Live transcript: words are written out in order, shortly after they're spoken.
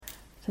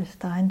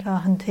ist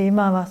einfach ein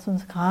Thema, was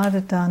uns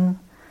gerade dann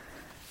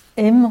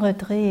im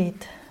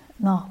Retreat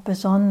noch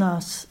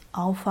besonders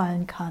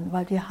auffallen kann,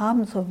 weil wir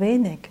haben so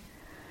wenig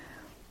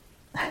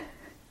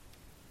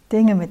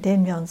Dinge, mit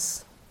denen wir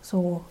uns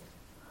so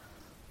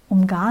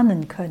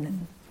umgarnen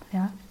können.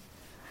 Ja?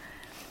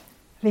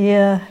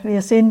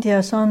 Wir sind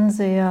ja schon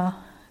sehr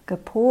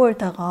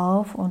gepolt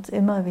darauf, uns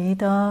immer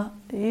wieder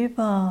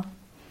über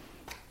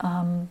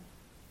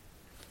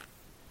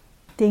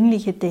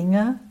dingliche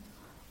Dinge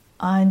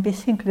ein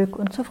bisschen Glück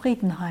und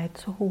Zufriedenheit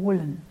zu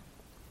holen.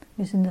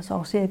 Wir sind das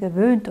auch sehr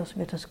gewöhnt, dass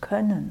wir das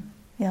können.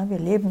 Ja, wir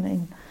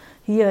leben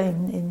hier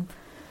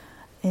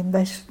im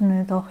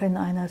Westen doch in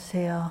einer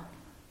sehr,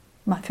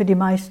 für die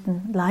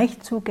meisten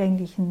leicht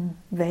zugänglichen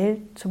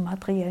Welt zu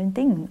materiellen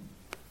Dingen.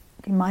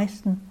 Die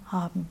meisten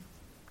haben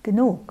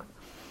genug.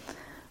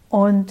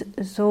 Und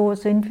so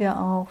sind wir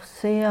auch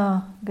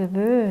sehr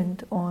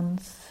gewöhnt,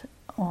 uns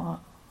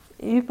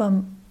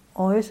über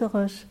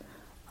Äußeres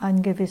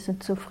eine gewisse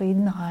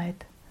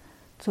Zufriedenheit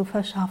zu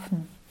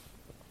verschaffen.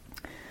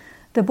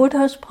 Der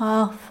Buddha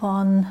sprach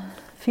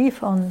viel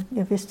von,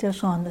 ihr wisst ja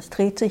schon, es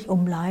dreht sich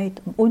um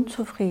Leid, um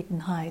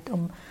Unzufriedenheit,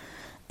 um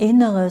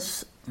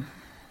inneres,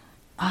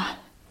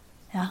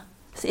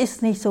 es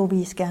ist nicht so,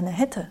 wie ich es gerne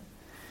hätte,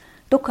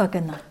 Dukkha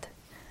genannt.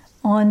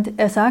 Und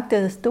er sagte,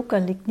 das Dukkha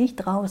liegt nicht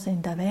draußen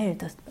in der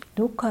Welt, das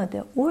Dukkha,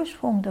 der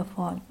Ursprung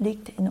davon,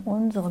 liegt in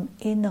unserem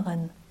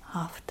inneren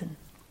Haften,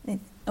 in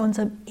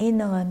unserem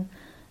inneren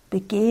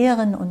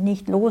Begehren und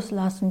nicht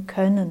loslassen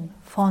können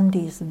von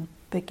diesem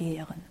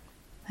Begehren.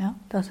 Ja,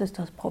 das ist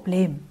das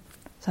Problem,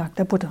 sagt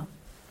der Buddha.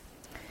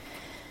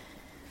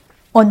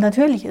 Und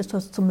natürlich ist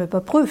das zum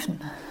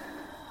Überprüfen,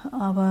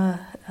 aber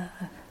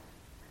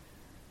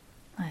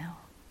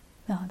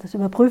das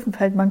Überprüfen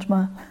fällt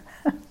manchmal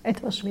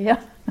etwas schwer.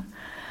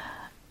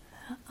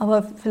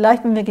 Aber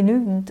vielleicht, wenn wir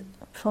genügend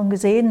schon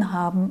gesehen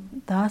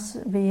haben, dass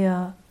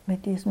wir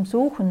mit diesem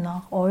Suchen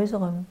nach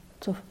äußerem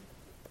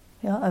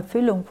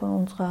Erfüllung von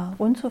unserer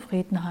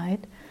Unzufriedenheit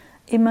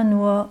immer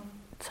nur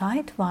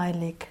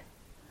zeitweilig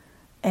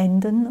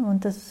enden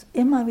und das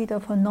immer wieder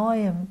von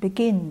Neuem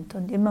beginnt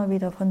und immer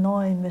wieder von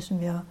Neuem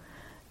müssen wir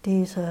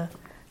diese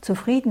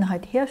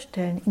Zufriedenheit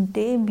herstellen,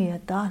 indem wir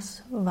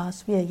das,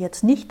 was wir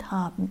jetzt nicht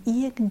haben,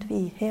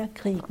 irgendwie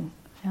herkriegen.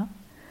 Ja?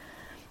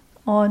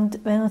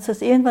 Und wenn uns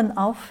das irgendwann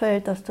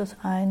auffällt, dass das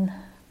ein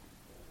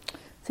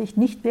sich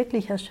nicht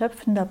wirklich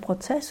erschöpfender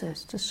Prozess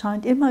ist, es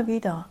scheint immer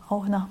wieder,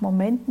 auch nach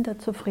Momenten der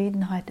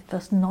Zufriedenheit,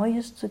 etwas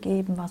Neues zu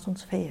geben, was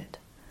uns fehlt.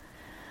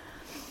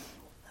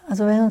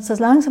 Also wenn uns das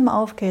langsam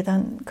aufgeht,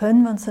 dann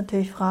können wir uns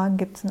natürlich fragen,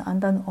 gibt es einen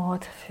anderen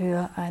Ort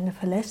für eine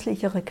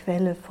verlässlichere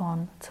Quelle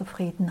von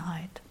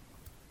Zufriedenheit?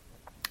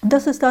 Und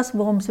das ist das,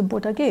 worum es im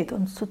Buddha geht,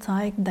 uns zu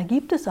zeigen, da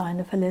gibt es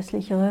eine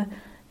verlässlichere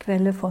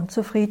Quelle von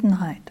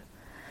Zufriedenheit.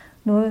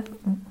 Nur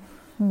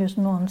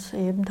müssen wir uns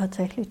eben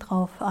tatsächlich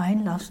darauf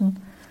einlassen,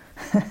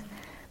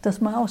 das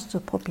mal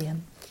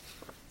auszuprobieren.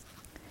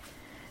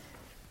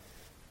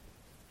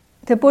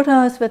 Der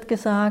Buddha, es wird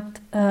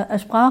gesagt, er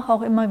sprach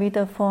auch immer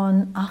wieder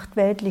von 8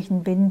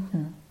 weltlichen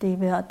Winden, die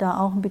wir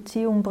da auch in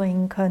Beziehung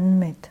bringen können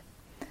mit.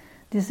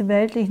 Diese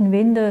weltlichen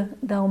Winde,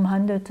 darum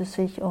handelt es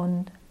sich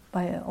um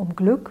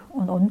Glück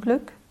und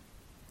Unglück,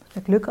 dass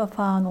wir Glück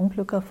erfahren,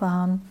 Unglück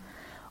erfahren,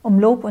 um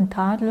Lob und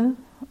Tadel,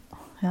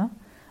 ja,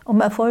 um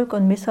Erfolg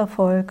und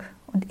Misserfolg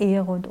und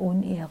Ehre und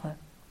Unehre.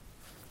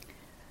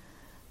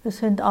 Das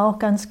sind auch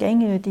ganz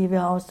Gänge, die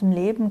wir aus dem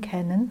Leben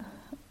kennen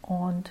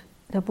und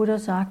der Buddha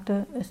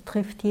sagte, es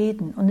trifft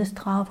jeden und es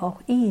traf auch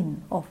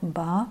ihn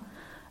offenbar.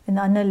 In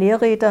einer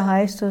Lehrrede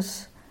heißt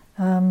es,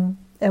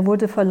 er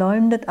wurde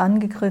verleumdet,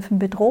 angegriffen,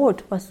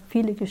 bedroht, was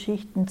viele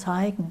Geschichten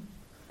zeigen.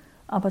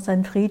 Aber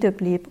sein Friede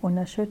blieb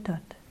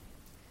unerschüttert.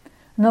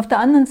 Und auf der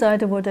anderen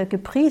Seite wurde er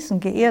gepriesen,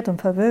 geehrt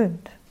und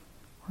verwöhnt.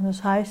 Und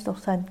das heißt auch,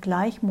 sein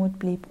Gleichmut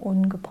blieb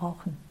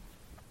ungebrochen.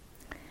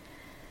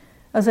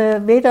 Also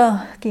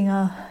weder ging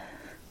er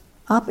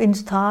ab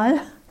ins Tal,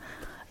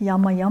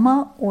 Jammer,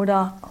 Jammer,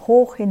 oder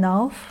hoch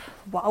hinauf,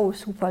 wow,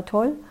 super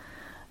toll,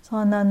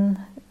 sondern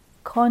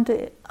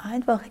konnte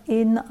einfach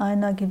in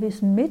einer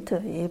gewissen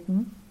Mitte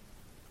eben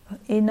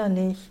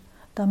innerlich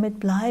damit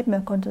bleiben.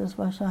 Er konnte das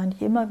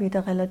wahrscheinlich immer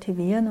wieder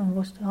relativieren und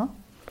wusste, ja,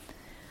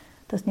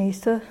 das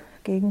nächste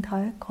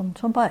Gegenteil kommt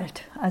schon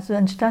bald. Also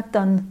anstatt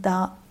dann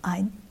da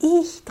ein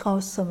Ich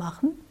draus zu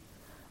machen,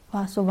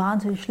 was so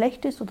wahnsinnig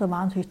schlecht ist oder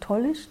wahnsinnig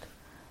toll ist,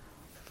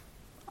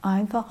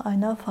 einfach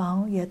eine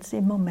Erfahrung jetzt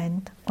im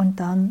Moment.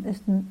 Und dann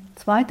ist eine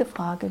zweite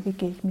Frage, wie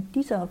gehe ich mit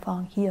dieser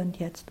Erfahrung hier und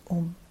jetzt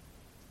um?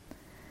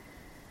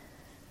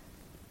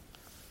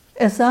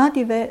 Er sah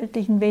die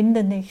weltlichen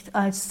Winde nicht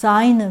als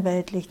seine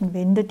weltlichen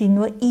Winde, die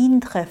nur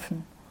ihn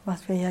treffen,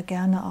 was wir ja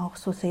gerne auch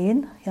so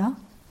sehen, ja?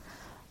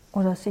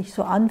 Oder sich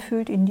so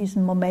anfühlt in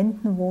diesen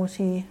Momenten, wo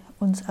sie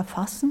uns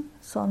erfassen,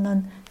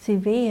 sondern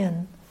sie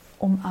wehen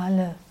um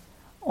alle.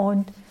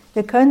 Und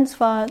wir können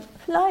zwar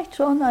vielleicht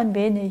schon ein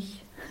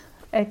wenig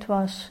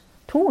etwas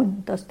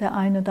tun, dass der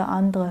eine oder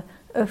andere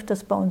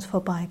öfters bei uns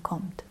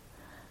vorbeikommt.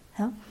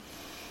 Ja?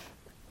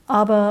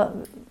 Aber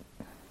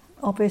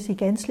Ob wir sie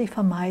gänzlich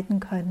vermeiden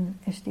können,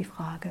 ist die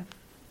Frage.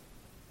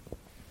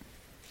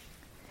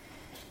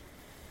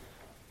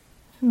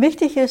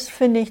 Wichtig ist,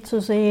 finde ich, zu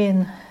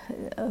sehen,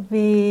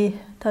 wie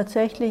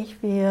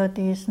tatsächlich wir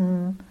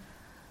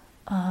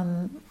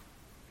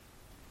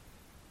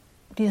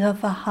dieser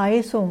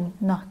Verheißung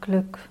nach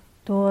Glück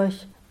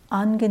durch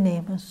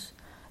Angenehmes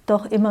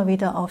doch immer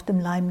wieder auf dem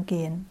Leim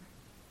gehen.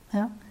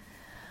 Ja?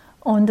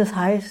 Und das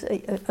heißt,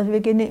 also wir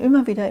gehen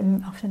immer wieder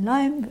auf den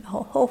Leim,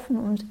 hoffen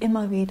uns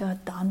immer wieder,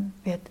 dann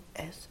wird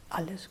es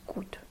alles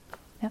gut.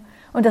 Ja?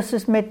 Und das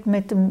ist mit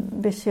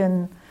ein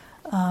bisschen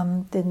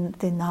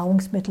den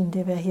Nahrungsmitteln,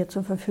 die wir hier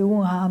zur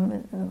Verfügung haben,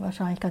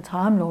 wahrscheinlich ganz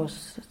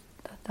harmlos.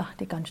 Da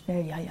dachte ich ganz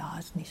schnell, ja,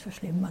 ist nicht so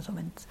schlimm, also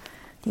wenn es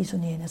dies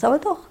und jenes. Aber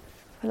doch,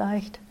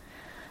 vielleicht,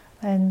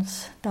 wenn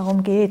es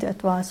darum geht,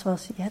 etwas,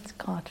 was jetzt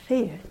gerade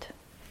fehlt,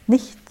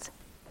 nicht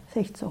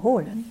sich zu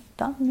holen,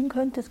 dann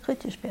könnte es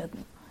kritisch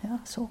werden. Ja,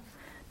 so.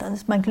 Dann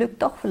ist mein Glück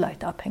doch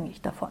vielleicht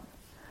abhängig davon.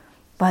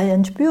 Weil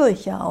dann spüre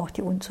ich ja auch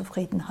die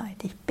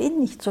Unzufriedenheit. Ich bin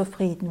nicht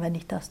zufrieden, wenn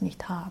ich das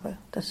nicht habe.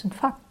 Das ist ein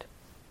Fakt.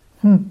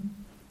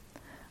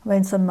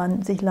 Wenn es dann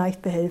man sich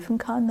leicht behelfen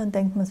kann, dann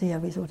denkt man sich,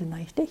 ja, wieso denn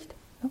eigentlich nicht?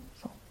 Ja,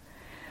 so.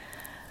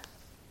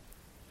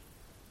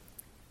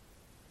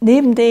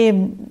 Neben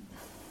dem,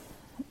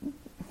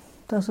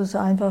 dass es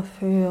einfach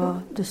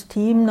für das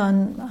Team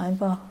dann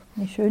einfach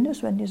nicht schön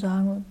ist, wenn die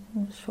sagen,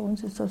 für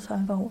uns ist das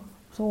einfach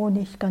so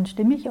nicht ganz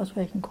stimmig, aus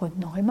welchen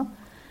Gründen auch immer,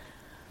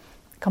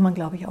 kann man,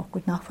 glaube ich, auch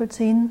gut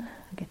nachvollziehen.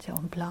 Da geht es ja auch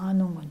um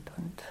Planung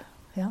und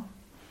ja,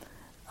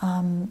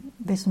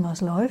 wissen, was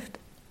läuft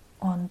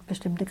und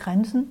bestimmte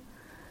Grenzen.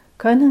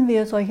 Können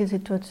wir solche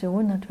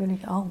Situationen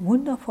natürlich auch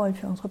wundervoll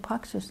für unsere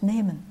Praxis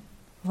nehmen,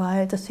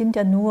 weil das sind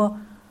ja nur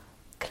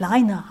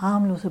kleine,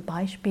 harmlose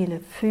Beispiele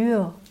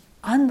für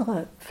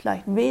andere,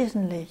 vielleicht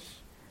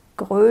wesentlich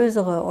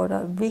größere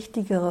oder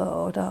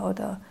wichtigere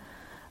oder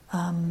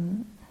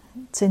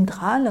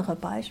zentralere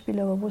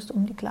Beispiele, aber wo es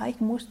um die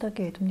gleichen Muster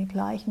geht, um die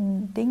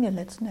gleichen Dinge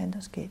letzten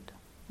Endes geht.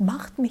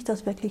 Macht mich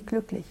das wirklich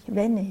glücklich,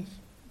 wenn ich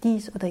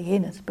dies oder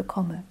jenes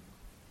bekomme?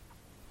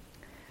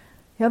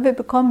 Ja, wir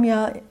bekommen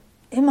ja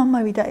immer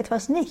mal wieder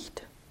etwas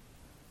nicht.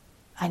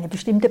 Eine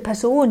bestimmte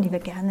Person, die wir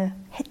gerne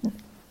hätten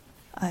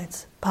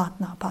als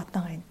Partner,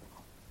 Partnerin.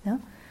 Ja?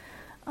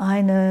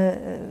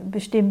 Einen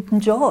bestimmten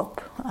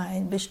Job,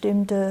 eine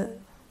bestimmte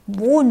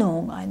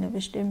Wohnung, eine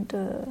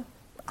bestimmte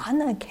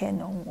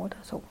Anerkennung oder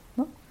so.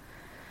 Ne?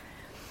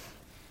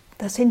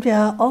 Da sind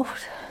wir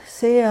oft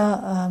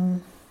sehr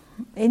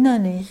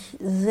innerlich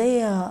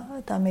sehr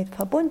damit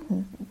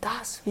verbunden,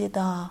 dass wir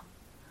da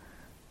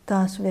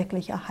das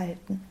wirklich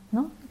erhalten.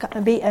 Ne?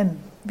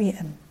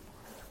 WM,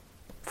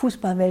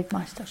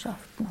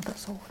 Fußball-Weltmeisterschaften oder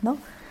so. Ne?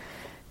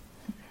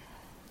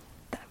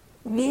 Da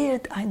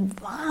wird ein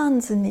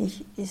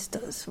wahnsinnig, ist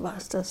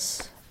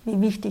das,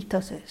 wie wichtig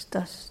das ist,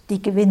 dass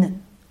die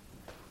gewinnen.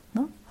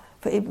 Ne?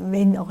 Für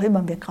wen auch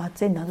immer wir gerade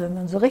sind. Also wenn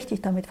wir uns so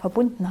richtig damit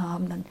verbunden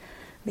haben, dann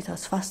wird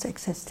das fast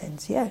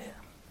existenziell.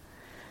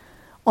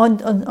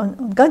 Und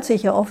ganz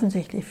sicher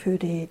offensichtlich für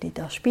die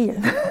das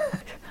spielen.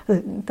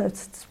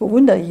 Das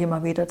bewundere ich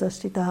immer wieder, dass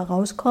die da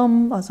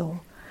rauskommen, also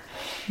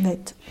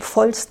mit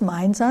vollstem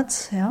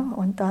Einsatz, ja,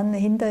 und dann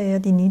hinterher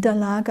die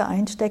Niederlage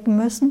einstecken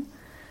müssen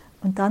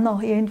und dann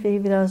auch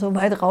irgendwie wieder so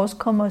weit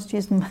rauskommen aus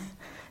diesen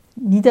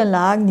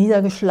Niederlagen,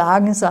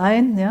 niedergeschlagen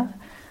sein, ja,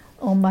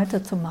 um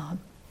weiterzumachen.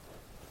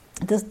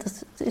 Das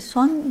ist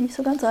schon nicht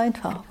so ganz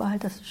einfach, weil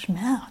das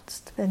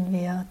schmerzt, wenn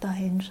wir da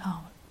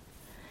hinschauen.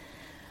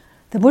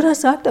 Der Buddha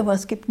sagt aber,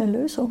 es gibt eine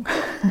Lösung.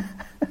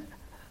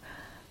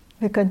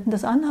 Wir könnten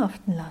das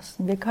anhaften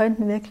lassen. Wir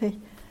könnten wirklich,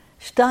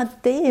 statt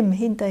dem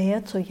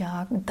hinterher zu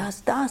jagen,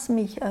 dass das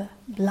mich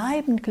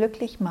bleibend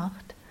glücklich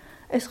macht,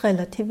 es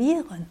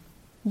relativieren.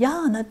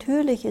 Ja,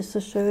 natürlich ist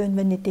es schön,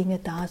 wenn die Dinge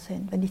da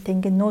sind, wenn ich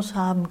den Genuss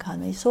haben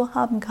kann, wenn ich so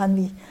haben kann,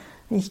 wie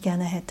ich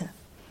gerne hätte.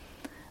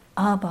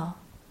 Aber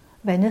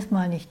wenn es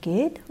mal nicht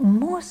geht,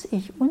 muss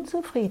ich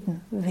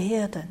unzufrieden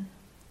werden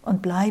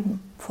und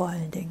bleiben vor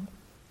allen Dingen.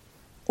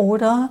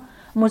 Oder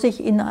muss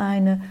ich in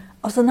eine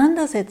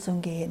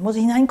Auseinandersetzung gehen? Muss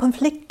ich in einen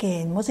Konflikt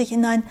gehen? Muss ich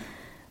in ein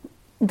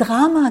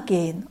Drama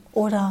gehen?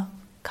 Oder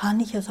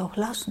kann ich es auch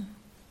lassen?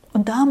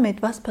 Und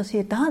damit, was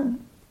passiert dann?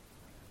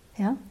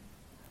 Ja?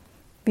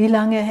 Wie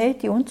lange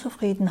hält die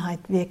Unzufriedenheit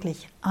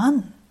wirklich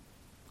an?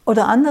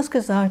 Oder anders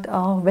gesagt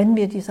auch, wenn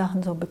wir die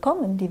Sachen so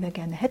bekommen, die wir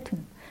gerne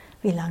hätten,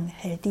 wie lange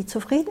hält die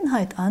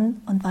Zufriedenheit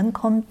an und wann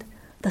kommt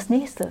das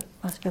Nächste,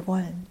 was wir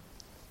wollen?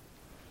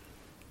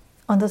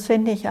 Und das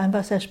finde ich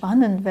einfach sehr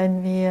spannend,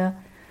 wenn wir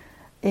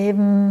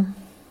eben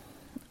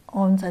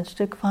uns ein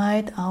Stück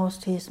weit aus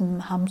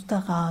diesem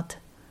Hamsterrad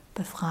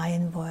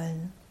befreien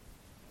wollen.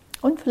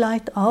 Und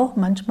vielleicht auch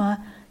manchmal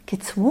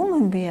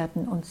gezwungen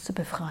werden, uns zu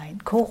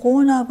befreien.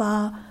 Corona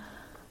war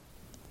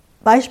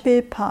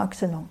Beispiel par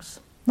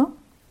excellence. Ne?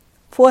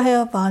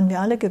 Vorher waren wir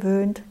alle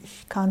gewöhnt,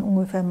 ich kann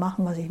ungefähr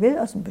machen, was ich will,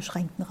 aus einem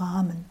beschränkten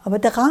Rahmen. Aber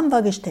der Rahmen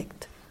war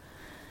gesteckt.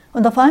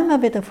 Und auf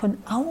einmal wird er von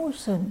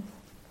außen,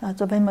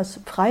 also wenn wir es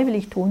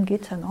freiwillig tun,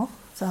 geht es ja noch,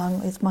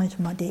 sagen, jetzt mache ich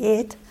mal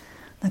Diät,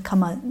 dann kann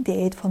man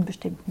Diät von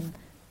bestimmten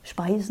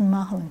Speisen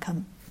machen, man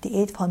kann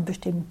Diät von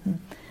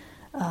bestimmten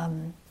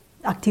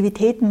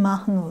Aktivitäten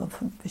machen oder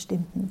von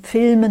bestimmten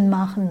Filmen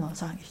machen, oder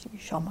sagen,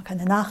 ich schaue mal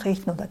keine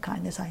Nachrichten oder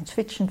keine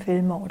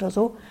Science-Fiction-Filme oder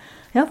so.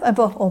 Ja,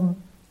 einfach um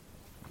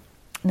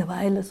eine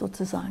Weile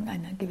sozusagen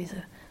eine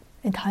gewisse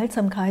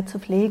Enthaltsamkeit zu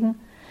pflegen.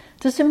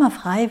 Das ist immer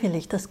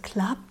freiwillig, das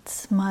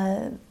klappt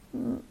mal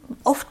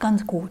oft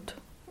ganz gut.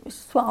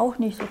 Ist zwar auch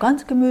nicht so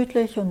ganz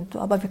gemütlich,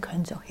 aber wir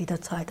können es auch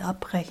jederzeit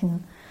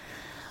abbrechen.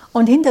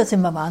 Und hinterher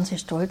sind wir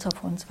wahnsinnig stolz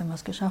auf uns, wenn wir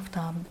es geschafft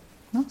haben.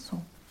 Ne,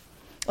 so.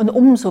 Und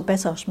umso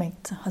besser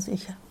schmeckt, also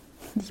ich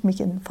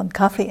mich von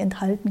Kaffee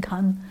enthalten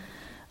kann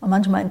und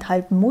manchmal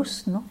enthalten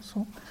muss. Ne,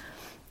 so.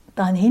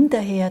 Dann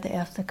hinterher, der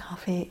erste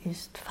Kaffee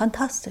ist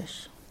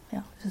fantastisch.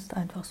 Ja, es ist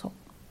einfach so.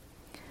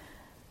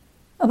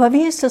 Aber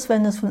wie ist das,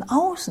 wenn es von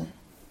außen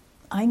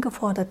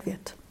eingefordert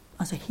wird?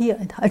 Also hier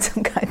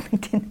Enthaltsamkeit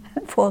mit den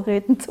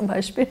Vorräten zum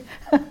Beispiel.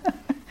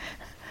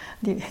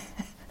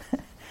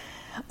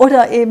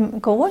 Oder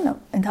eben Corona,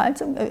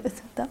 Enthaltsamkeit.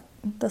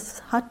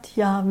 Das hat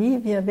ja,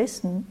 wie wir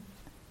wissen,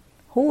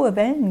 hohe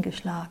Wellen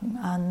geschlagen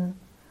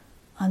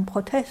an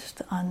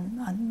Protest,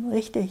 an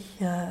richtig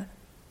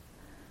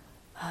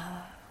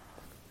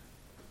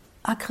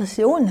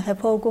Aggression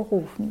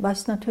hervorgerufen,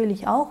 was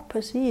natürlich auch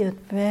passiert,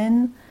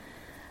 wenn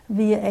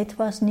wir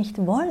etwas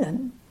nicht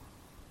wollen.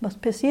 Was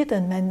passiert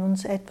denn, wenn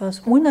uns etwas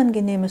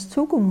Unangenehmes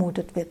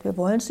zugemutet wird? Wir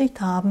wollen es nicht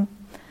haben.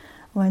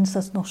 Und wenn es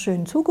das noch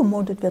schön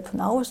zugemutet wird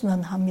von außen,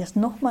 dann haben wir es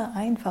noch mal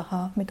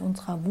einfacher, mit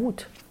unserer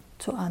Wut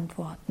zu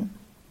antworten.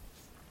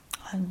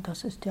 Und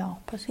das ist ja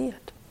auch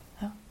passiert.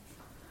 Ja.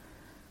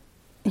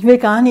 Ich will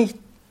gar nicht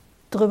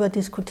darüber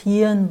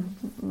diskutieren,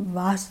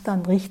 was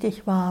dann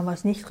richtig war,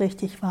 was nicht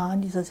richtig war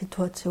in dieser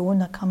Situation.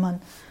 Da kann man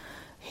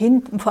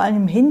vor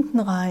allem hinten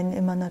rein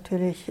immer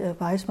natürlich,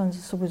 weiß man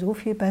es sowieso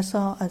viel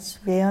besser als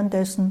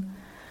währenddessen.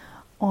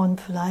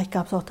 Und vielleicht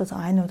gab es auch das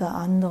eine oder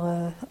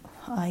andere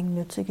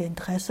eigennützige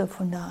Interesse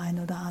von der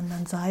einen oder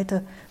anderen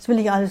Seite. Das will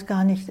ich alles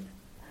gar nicht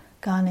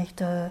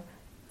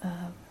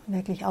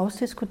wirklich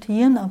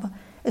ausdiskutieren, aber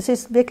es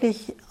ist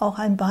wirklich auch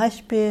ein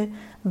Beispiel,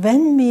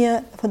 wenn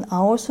mir von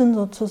außen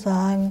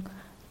sozusagen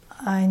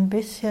ein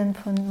bisschen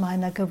von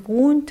meiner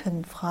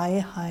gewohnten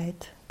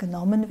Freiheit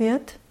genommen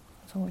wird,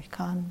 also ich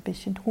kann ein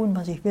bisschen tun,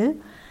 was ich will,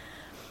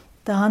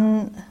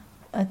 dann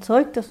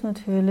erzeugt das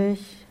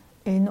natürlich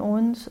in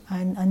uns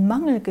ein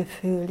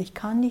Mangelgefühl. Ich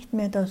kann nicht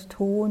mehr das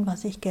tun,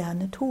 was ich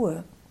gerne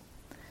tue.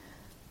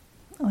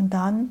 Und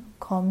dann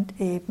kommt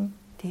eben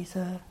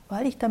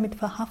weil ich damit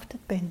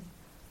verhaftet bin.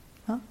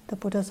 Ja, der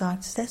Buddha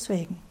sagt es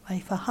deswegen, weil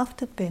ich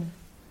verhaftet bin,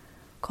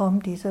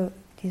 kommt diese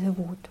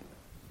Wut.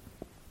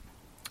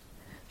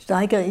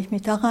 Steigere ich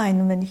mich da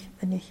rein und wenn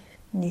ich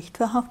nicht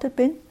verhaftet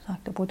bin,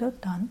 sagt der Buddha,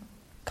 dann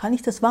kann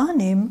ich das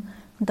wahrnehmen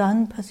und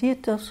dann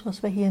passiert das,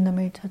 was wir hier in der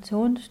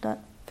Meditation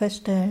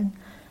feststellen.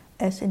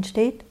 Es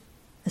entsteht,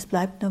 es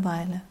bleibt eine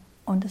Weile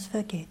und es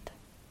vergeht.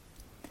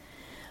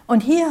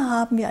 Und hier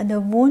haben wir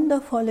eine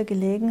wundervolle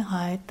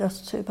Gelegenheit,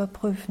 das zu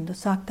überprüfen.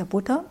 Das sagt der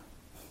Buddha,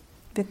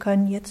 wir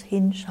können jetzt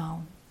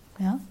hinschauen.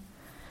 Ja?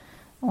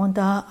 Und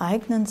da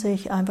eignen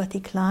sich einfach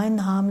die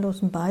kleinen,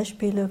 harmlosen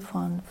Beispiele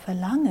von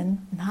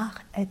Verlangen nach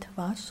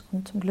etwas.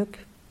 Und zum Glück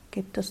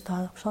gibt es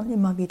da schon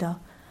immer wieder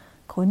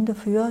Gründe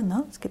für.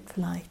 Ne? Es gibt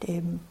vielleicht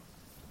eben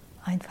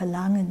ein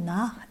Verlangen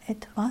nach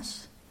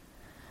etwas.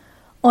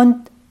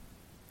 Und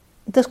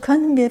das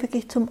können wir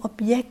wirklich zum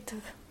Objekt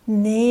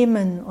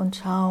nehmen und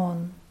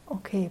schauen,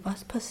 okay,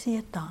 was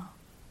passiert da?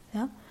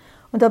 Ja?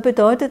 Und da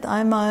bedeutet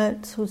einmal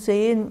zu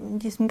sehen, in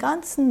diesem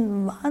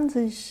ganzen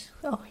wahnsinnig,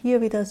 auch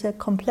hier wieder sehr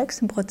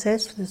komplexen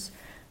Prozess des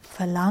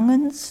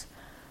Verlangens,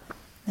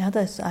 ja, da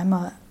ist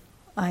einmal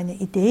eine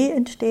Idee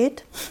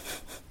entsteht.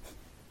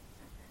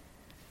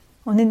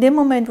 Und in dem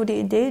Moment, wo die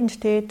Idee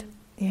entsteht,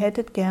 ihr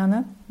hättet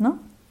gerne, ne,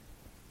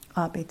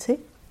 A, B, C.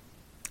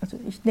 Also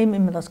ich nehme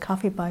immer das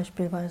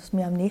Kaffeebeispiel, weil es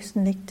mir am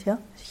nächsten liegt. Ja?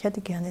 Ich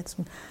hätte gerne jetzt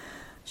einen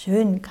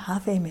schönen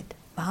Kaffee mit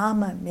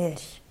warmer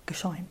Milch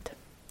geschäumt.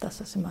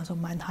 Das ist immer so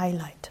mein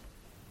Highlight.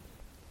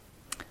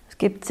 Es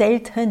gibt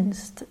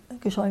seltenst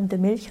geschäumte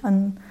Milch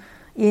an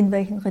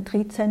irgendwelchen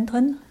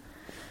Retreatzentren.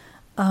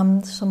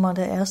 Das ist schon mal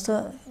der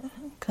erste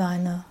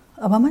kleine,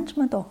 aber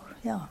manchmal doch,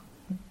 ja.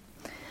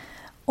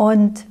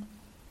 Und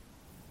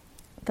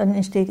dann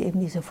entsteht eben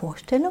diese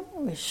Vorstellung,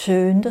 wie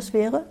schön das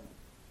wäre,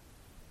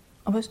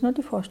 aber es ist nur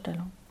die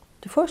Vorstellung.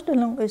 Die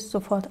Vorstellung ist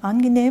sofort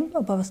angenehm,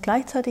 aber was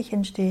gleichzeitig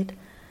entsteht,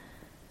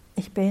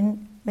 ich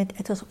bin mit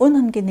etwas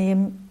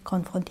Unangenehmem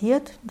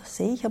konfrontiert, das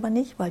sehe ich aber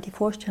nicht, weil die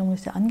Vorstellung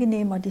ist ja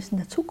angenehm, aber die ist in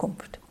der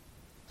Zukunft.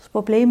 Das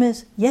Problem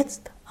ist,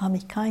 jetzt habe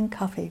ich keinen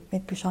Kaffee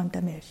mit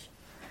geschäumter Milch.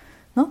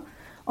 Ne?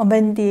 Und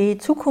wenn die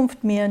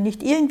Zukunft mir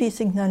nicht irgendwie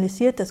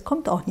signalisiert, das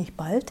kommt auch nicht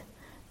bald,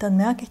 dann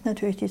merke ich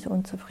natürlich diese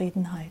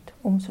Unzufriedenheit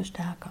umso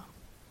stärker.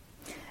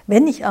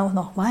 Wenn ich auch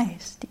noch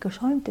weiß, die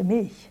geschäumte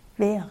Milch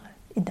wäre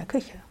in der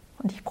Küche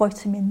und ich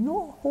bräuchte sie mir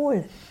nur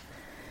holen,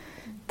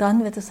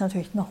 dann wird es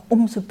natürlich noch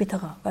umso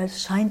bitterer, weil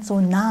es scheint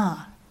so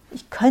nah.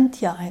 Ich könnte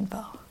ja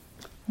einfach.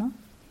 Ne?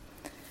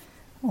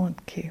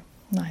 Okay,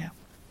 naja.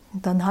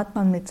 Und dann hat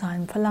man mit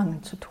seinem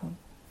Verlangen zu tun.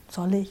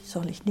 soll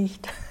ich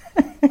nicht?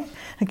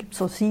 Dann gibt es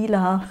so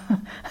Sila,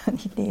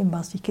 nicht nehmen,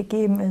 was nicht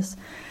gegeben ist.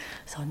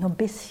 So nur ein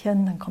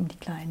bisschen, dann kommen die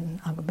kleinen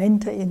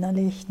Argumente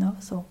innerlich. Ne,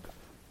 so.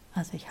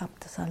 Also ich habe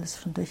das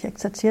alles schon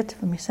durchexerziert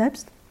für mich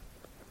selbst.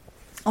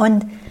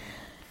 Und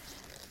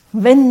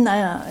wenn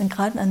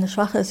gerade eine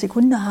schwache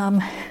Sekunde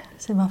haben,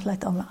 sind wir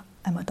vielleicht auch mal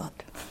einmal dort.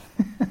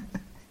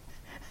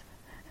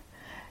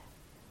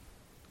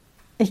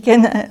 Ich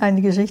kenne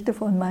eine Geschichte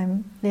von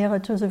meinem Lehrer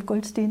Joseph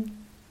Goldstein.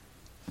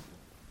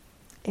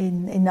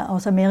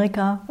 Aus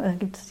Amerika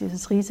gibt es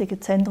dieses riesige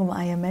Zentrum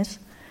IMS. Es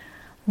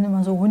sind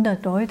immer so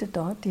 100 Leute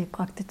dort, die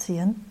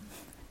praktizieren.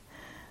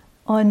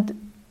 Und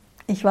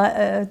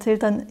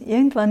erzählt dann,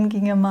 irgendwann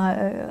ging er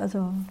mal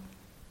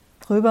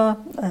rüber,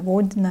 er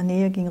wohnt in der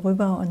Nähe, ging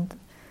rüber und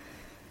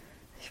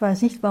ich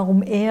weiß nicht,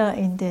 warum er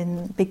in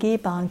den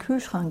begehbaren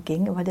Kühlschrank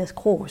ging, weil der ist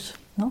groß.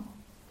 Ne?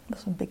 Das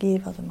ist ein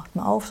begehbar, also macht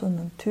man auf so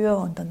eine Tür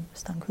und dann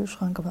ist da ein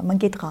Kühlschrank, aber man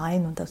geht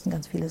rein und da sind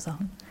ganz viele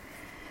Sachen.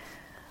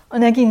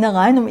 Und er ging da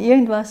rein, um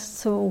irgendwas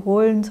zu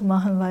holen, zu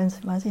machen,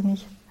 weiß ich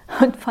nicht,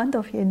 und fand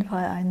auf jeden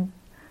Fall einen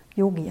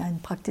Yogi,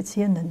 einen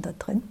Praktizierenden da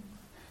drin,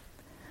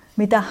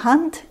 mit der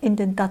Hand in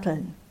den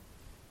Datteln.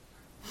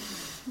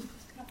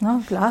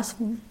 Na, Glas,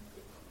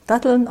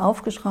 Datteln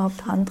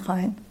aufgeschraubt, Hand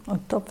rein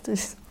und topft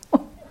sich.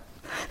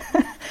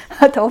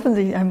 Hat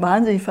offensichtlich ein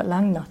wahnsinniges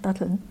Verlangen nach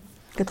Datteln,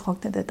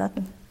 getrocknete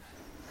Datteln.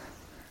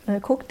 Und er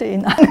guckte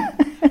ihn an,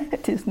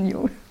 diesen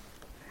Jungen,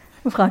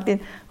 und fragte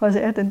ihn, was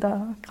er denn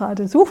da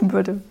gerade suchen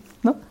würde.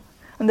 Ne?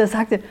 Und er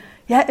sagte,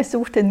 ja, er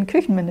sucht den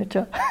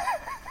Küchenmanager.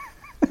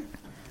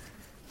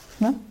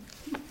 Ne?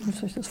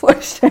 Muss ich das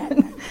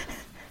vorstellen?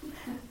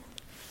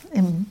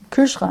 Im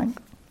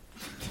Kühlschrank.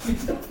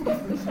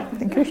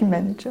 Den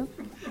Küchenmanager.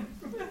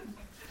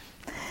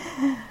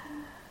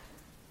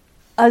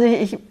 Also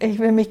ich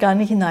will mich gar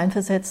nicht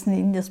hineinversetzen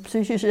in das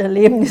psychische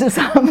Erleben dieses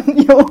armen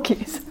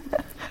Yogis.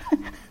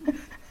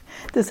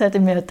 Das hätte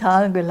mir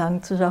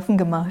tagelang zu schaffen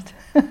gemacht,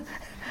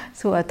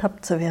 so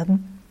ertappt zu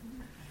werden.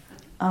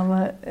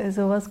 Aber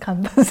sowas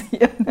kann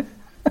passieren.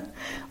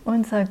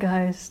 Unser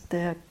Geist,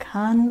 der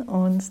kann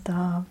uns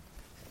da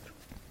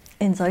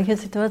in solche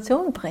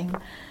Situationen bringen.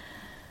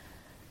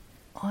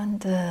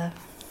 Und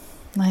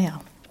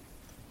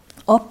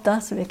ob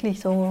das wirklich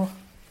so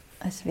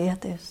es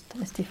wert ist,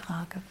 ist die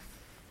Frage.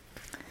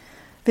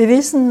 Wir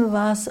wissen,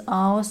 was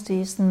aus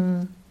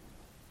diesem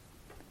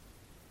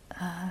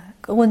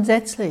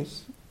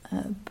grundsätzlich,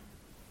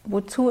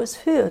 wozu es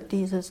führt,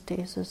 dieses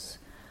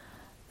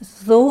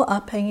so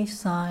abhängig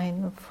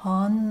sein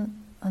von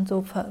und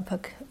so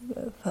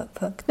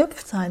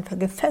verknüpft sein,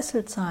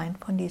 gefesselt sein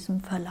von diesem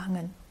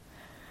Verlangen.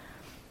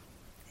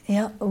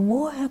 Ja,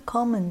 woher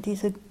kommen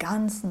diese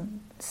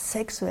ganzen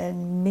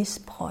sexuellen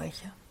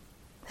Missbräuche?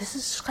 Es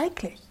ist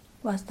schrecklich,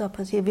 was da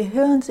passiert. Wir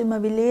hören es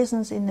immer, wir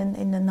lesen es in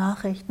den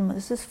Nachrichten.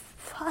 Es ist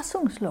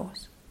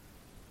fassungslos.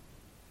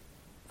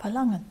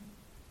 Verlangen.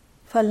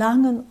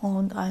 Verlangen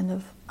und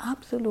eine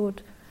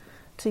absolut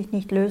sich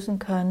nicht lösen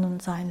können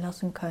und sein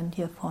lassen können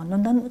hiervon.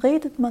 Und dann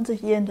redet man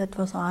sich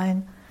irgendetwas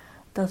ein,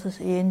 dass es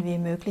irgendwie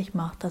möglich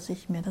macht, dass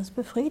ich mir das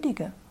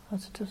befriedige.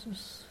 Also das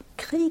ist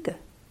Kriege,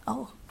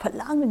 auch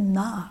Verlangen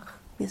nach.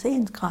 Wir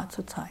sehen es gerade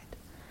zur Zeit.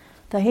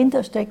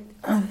 Dahinter steckt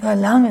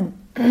Verlangen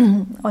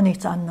und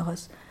nichts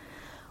anderes.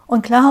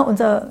 Und klar,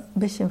 unser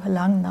bisschen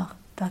Verlangen nach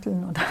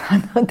Datteln oder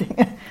anderen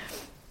Dingen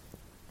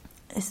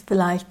ist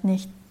vielleicht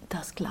nicht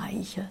das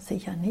Gleiche,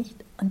 sicher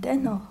nicht. Und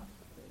dennoch,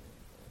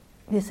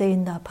 wir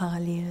sehen da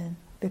Parallelen.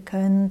 Wir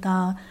können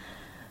da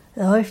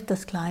läuft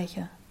das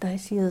Gleiche. Da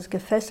ist dieses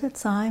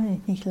Gefesseltsein, wenn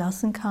ich nicht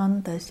lassen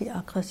kann. Da ist die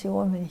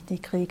Aggression, wenn ich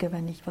nicht kriege,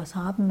 wenn ich was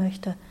haben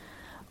möchte.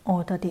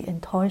 Oder die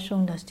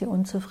Enttäuschung, das ist die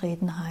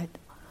Unzufriedenheit.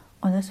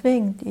 Und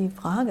deswegen die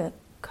Frage,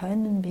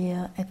 können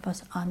wir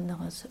etwas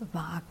anderes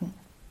wagen?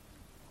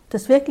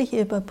 Das wirklich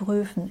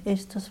überprüfen,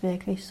 ist das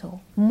wirklich so?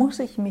 Muss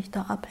ich mich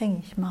da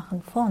abhängig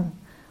machen von?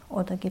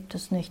 Oder gibt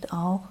es nicht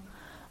auch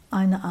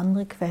eine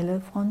andere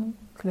Quelle von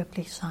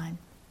Glücklichsein?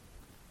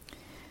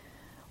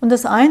 Und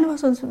das eine,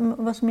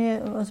 was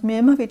mir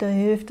immer wieder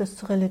hilft, das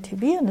zu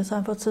relativieren, ist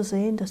einfach zu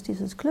sehen, dass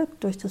dieses Glück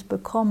durch das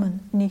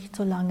Bekommen nicht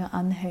so lange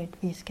anhält,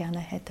 wie ich es gerne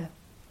hätte.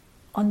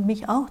 Und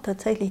mich auch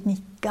tatsächlich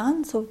nicht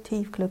ganz so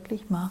tief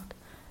glücklich macht,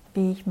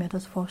 wie ich mir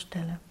das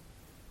vorstelle.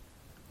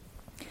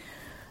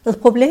 Das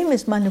Problem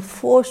ist meine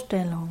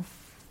Vorstellung.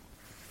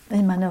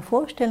 In meiner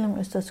Vorstellung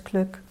ist das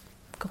Glück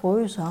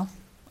größer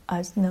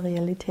als in der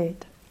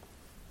Realität.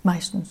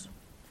 Meistens.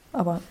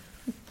 Aber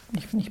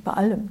nicht bei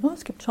allem.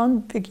 Es gibt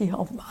schon wirklich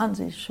auch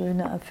wahnsinnig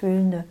schöne,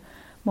 erfüllende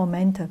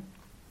Momente.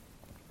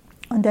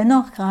 Und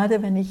dennoch,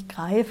 gerade wenn ich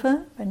greife,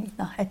 wenn ich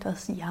nach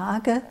etwas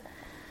jage,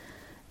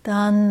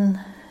 dann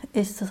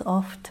ist es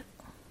oft,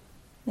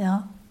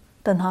 ja,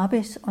 dann habe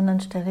ich es und dann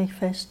stelle ich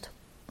fest,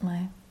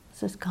 nein,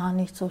 es ist gar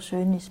nicht so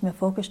schön, wie ich es mir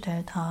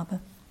vorgestellt habe.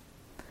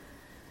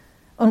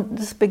 Und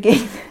das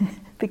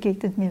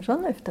begegnet mir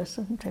schon öfters.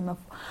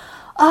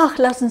 Ach,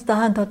 lass uns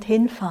da und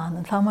dorthin fahren.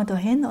 Dann fahren wir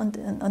dorthin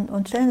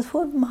und stellen uns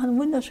vor, wir machen einen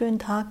wunderschönen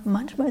Tag.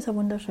 Manchmal ist er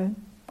wunderschön,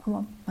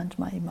 aber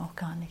manchmal eben auch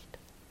gar nicht.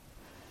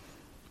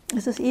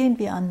 Es ist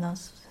irgendwie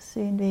anders. Es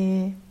sehen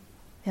wie,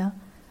 ja,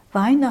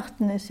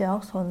 Weihnachten ist ja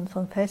auch so ein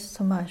Fest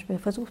zum Beispiel,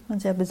 versucht man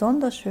es ja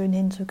besonders schön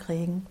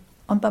hinzukriegen.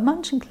 Und bei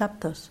manchen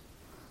klappt das,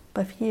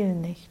 bei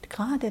vielen nicht.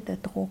 Gerade der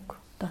Druck,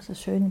 dass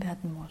es schön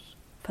werden muss,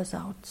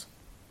 versaut's.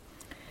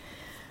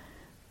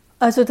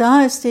 Also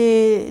da ist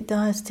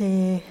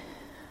die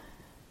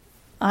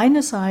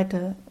eine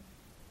Seite,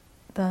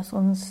 dass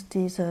uns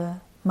diese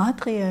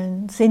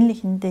materiellen,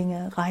 sinnlichen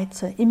Dinge,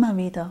 Reize immer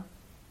wieder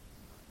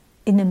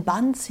in den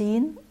Bann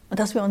ziehen und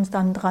dass wir uns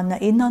dann daran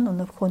erinnern und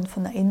aufgrund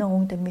von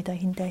Erinnerung dem wieder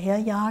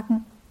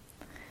hinterherjagen.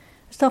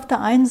 Ist auf der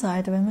einen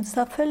Seite, wenn wir uns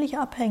da völlig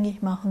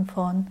abhängig machen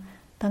von,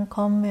 dann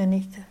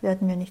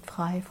werden wir nicht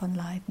frei von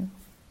Leiden.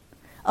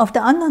 Auf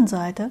der anderen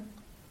Seite,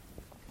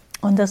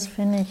 und das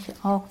finde ich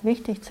auch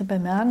wichtig zu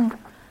bemerken,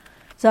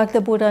 sagt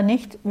der Buddha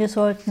nicht, wir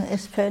sollten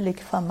es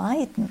völlig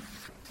vermeiden.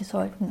 Wir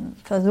sollten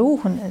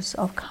versuchen, es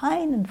auf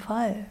keinen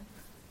Fall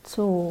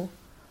zu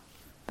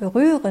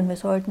berühren. Wir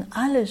sollten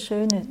alle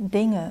schönen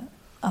Dinge,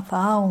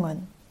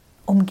 Erfahrungen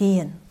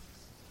umgehen.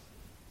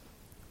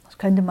 Das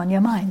könnte man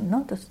ja meinen,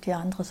 ne? Das ist die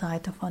andere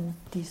Seite von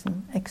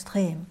diesem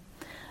Extrem.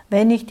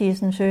 Wenn ich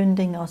diesen schönen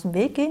Dingen aus dem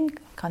Weg gehe,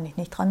 kann ich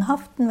nicht dran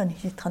haften. Wenn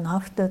ich nicht dran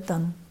hafte,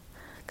 dann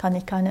kann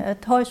ich keine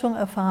Enttäuschung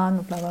erfahren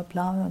und bla bla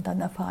bla und dann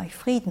erfahre ich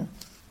Frieden.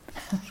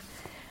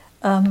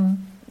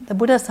 Der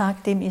Buddha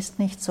sagt, dem ist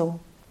nicht so.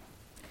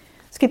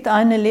 Es gibt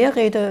eine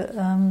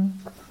Lehrrede,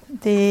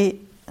 die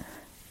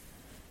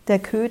der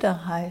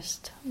Köder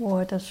heißt, wo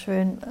er das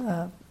schön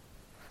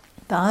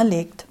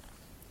darlegt.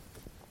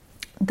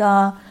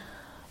 Da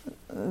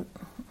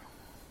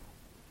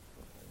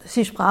ist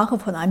die Sprache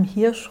von einem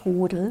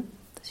Hirschrudel.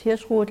 Das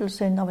Hirschrudel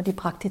sind aber die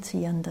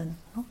Praktizierenden.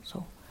 Ne,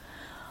 so.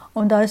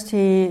 Und da ist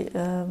die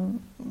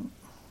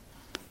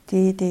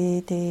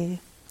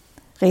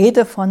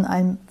Rede von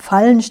einem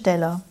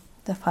Fallensteller.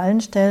 Der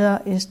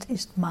Fallensteller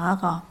ist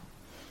Mara.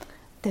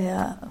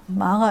 Der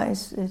Mara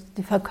ist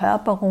die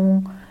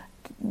Verkörperung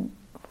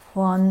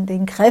von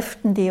den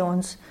Kräften, die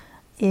uns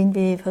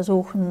irgendwie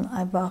versuchen,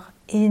 einfach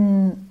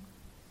in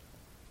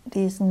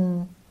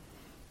diesen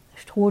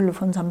Strudel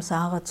von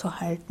Samsara zu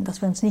halten,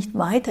 dass wir uns nicht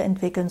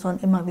weiterentwickeln,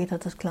 sondern immer wieder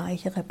das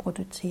Gleiche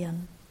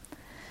reproduzieren.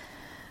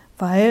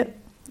 Weil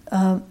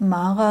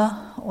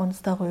Mara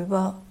uns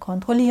darüber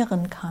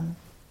kontrollieren kann.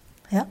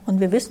 Ja? Und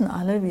wir wissen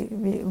alle,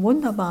 wie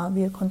wunderbar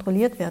wir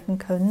kontrolliert werden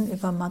können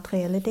über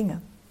materielle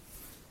Dinge.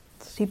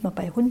 Das sieht man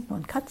bei Hunden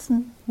und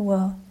Katzen,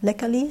 nur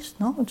Leckerlis,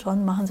 ne? Und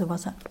schon machen sie,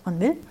 was man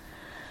will.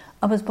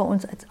 Aber es ist bei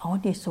uns jetzt auch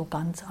nicht so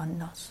ganz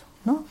anders.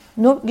 Ne?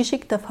 Nur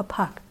geschickter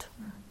verpackt,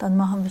 dann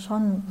machen wir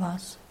schon,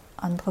 was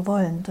andere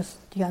wollen.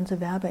 Die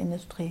ganze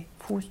Werbeindustrie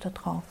fußt da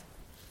drauf.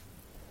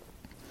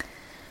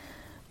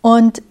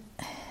 Und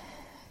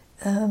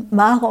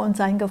Mara und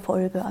sein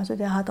Gefolge, also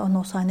der hat auch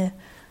noch seine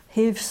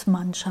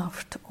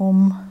Hilfsmannschaft,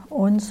 um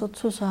uns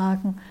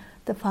sozusagen,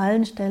 der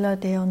Fallensteller,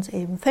 der uns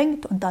eben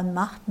fängt und dann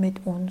macht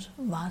mit uns,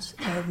 was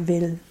er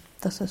will.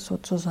 Das ist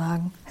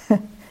sozusagen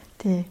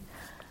die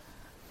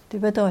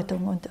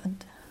Bedeutung. Und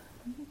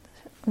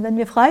wenn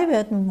wir frei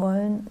werden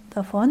wollen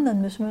davon,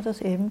 dann müssen wir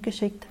das eben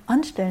geschickt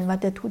anstellen, weil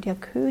der tut ja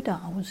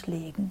Köder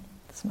auslegen.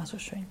 Das ist mal so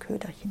schön,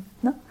 Köderchen.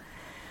 Ne?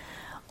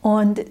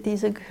 Und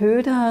diese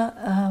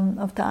Köder,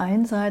 auf der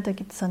einen Seite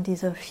gibt es dann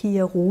diese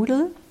 4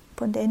 Rudel,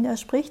 von denen er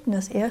spricht. Und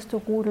das erste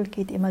Rudel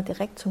geht immer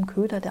direkt zum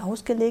Köder, der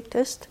ausgelegt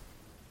ist.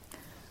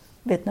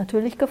 Wird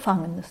natürlich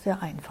gefangen, das ist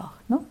sehr einfach.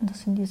 Ne? Und das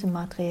sind diese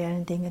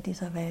materiellen Dinge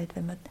dieser Welt.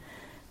 Wenn wir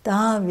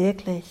da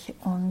wirklich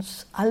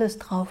uns alles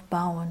drauf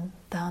bauen,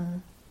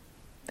 dann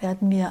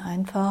werden wir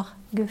einfach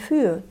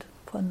geführt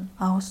von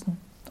außen,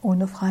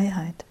 ohne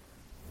Freiheit.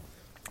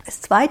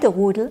 Das zweite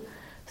Rudel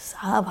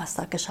sah, was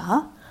da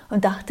geschah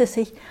und dachte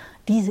sich,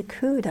 diese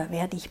Köder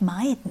werde ich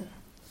meiden.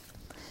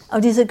 Aber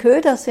diese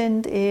Köder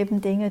sind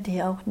eben Dinge,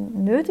 die auch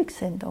nötig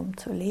sind, um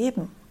zu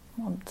leben,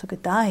 um zu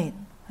gedeihen.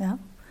 Ja?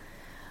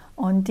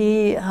 Und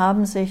die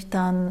haben sich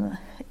dann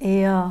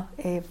eher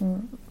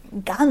eben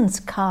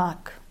ganz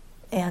karg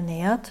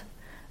ernährt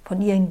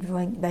von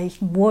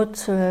irgendwelchen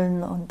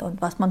Wurzeln und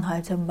was man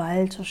halt im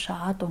Wald so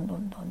schad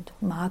und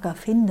mager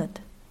findet.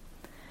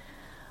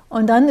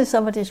 Und dann ist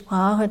aber die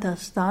Sprache,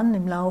 dass dann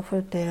im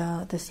Laufe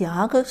des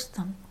Jahres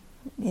dann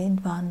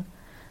irgendwann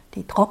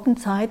die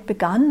Trockenzeit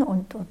begann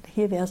und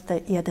hier wäre es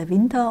eher der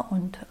Winter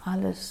und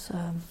alles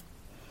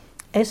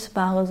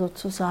Essbare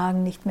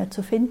sozusagen nicht mehr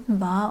zu finden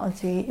war und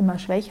sie immer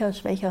schwächer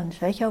und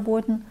schwächer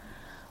wurden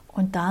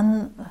und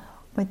dann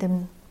mit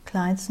dem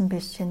kleinsten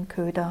bisschen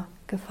Köder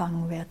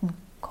gefangen werden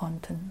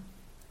konnten,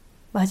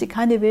 weil sie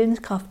keine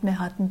Willenskraft mehr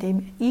hatten,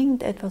 dem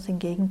irgendetwas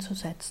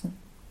entgegenzusetzen.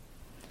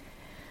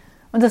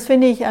 Und das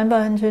finde ich einfach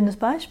ein schönes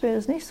Beispiel.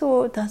 Es ist nicht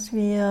so, dass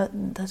wir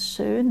das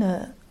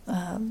Schöne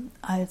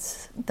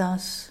als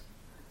das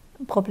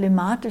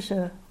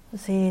Problematische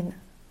sehen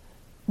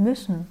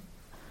müssen,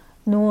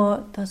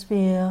 nur dass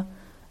wir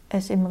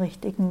es im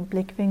richtigen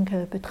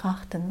Blickwinkel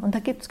betrachten. Und da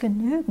gibt es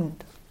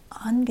genügend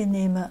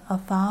angenehme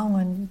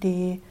Erfahrungen,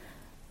 die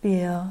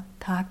wir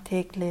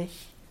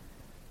tagtäglich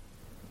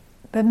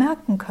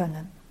bemerken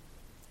können.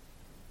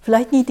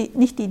 Vielleicht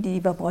nicht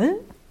die wir wollen,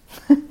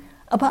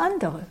 aber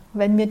andere,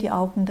 wenn wir die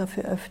Augen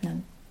dafür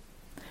öffnen.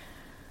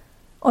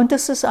 Und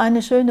das ist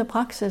eine schöne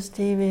Praxis,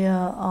 die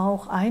wir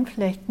auch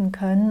einflechten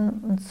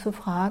können, uns zu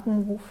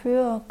fragen,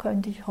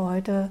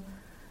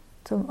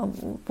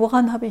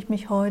 woran habe ich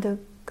mich heute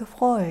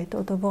gefreut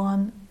oder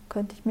woran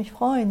könnte ich mich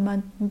freuen,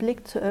 meinen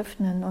Blick zu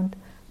öffnen und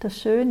das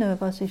Schöne,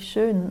 was sich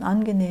schön und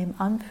angenehm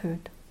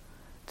anfühlt,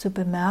 zu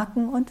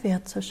bemerken und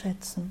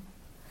wertzuschätzen.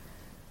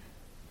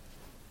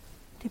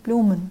 Die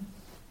Blumen.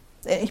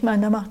 Ich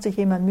meine, da macht sich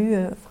jemand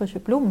Mühe, frische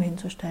Blumen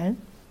hinzustellen,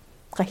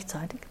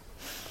 rechtzeitig.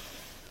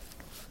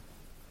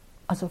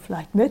 Also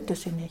vielleicht mögt ihr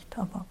sie nicht,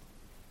 aber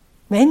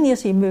wenn ihr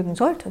sie mögen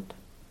solltet,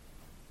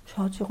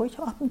 schaut sie ruhig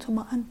ab und zu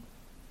mal an.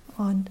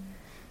 Und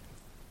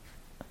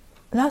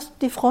lasst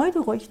die Freude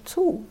ruhig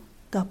zu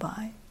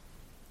dabei.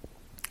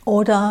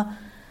 Oder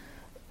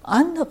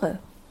andere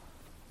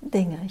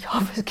Dinge. Ich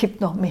hoffe, es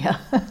gibt noch mehr.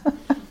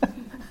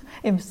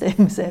 Im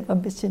selber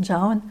ein bisschen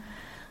schauen.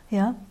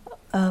 Ja,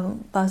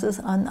 was es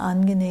an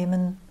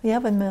angenehmen,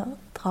 ja, wenn wir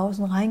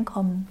draußen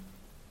reinkommen,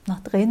 nach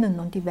drinnen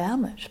und die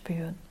Wärme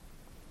spüren.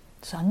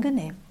 Das ist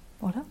angenehm,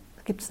 oder?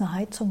 Da gibt es eine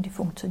Heizung, die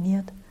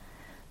funktioniert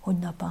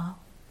wunderbar.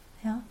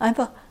 Ja?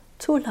 Einfach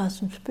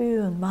zulassen,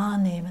 spüren,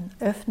 wahrnehmen,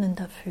 öffnen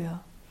dafür.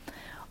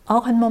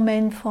 Auch ein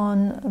Moment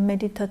von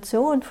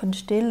Meditation, von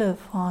Stille,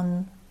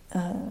 von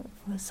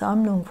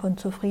Sammlung, von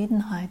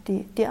Zufriedenheit,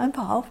 die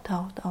einfach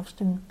auftaucht aus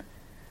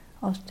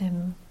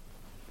dem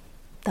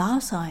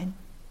Dasein.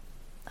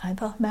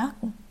 Einfach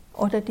merken.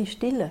 Oder die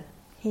Stille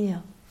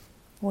hier.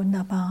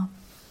 Wunderbar.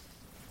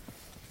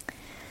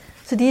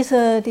 So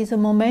diese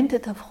Momente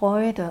der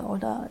Freude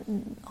oder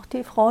auch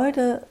die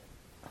Freude,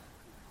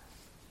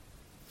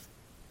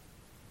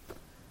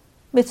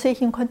 mit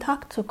sich in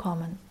Kontakt zu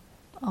kommen,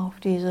 auf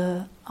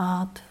diese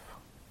Art,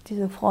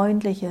 diese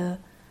freundliche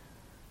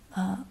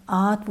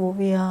Art, wo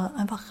wir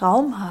einfach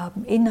Raum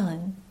haben,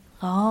 inneren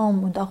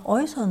Raum und auch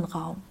äußeren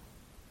Raum.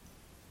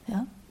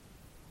 Ja?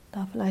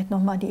 Da vielleicht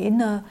nochmal die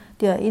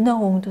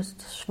Erinnerung, dass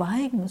das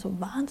Schweigen so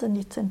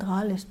wahnsinnig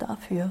zentral ist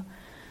dafür,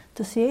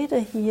 dass jeder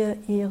hier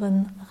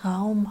ihren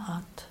Raum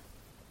hat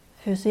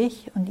für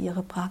sich und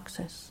ihre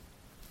Praxis.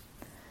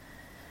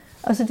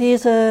 Also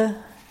diese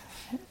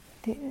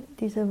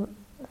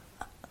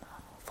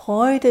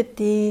Freude,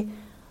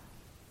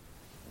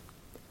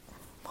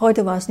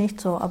 heute war es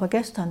nicht so, aber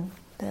gestern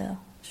der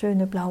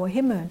schöne blaue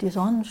Himmel, die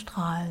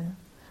Sonnenstrahlen.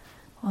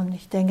 Und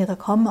ich denke, da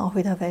kommen auch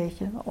wieder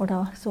welche.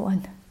 Oder so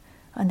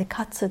eine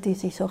Katze, die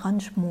sich so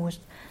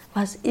ranschmust.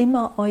 Was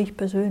immer euch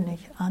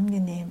persönlich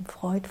angenehm,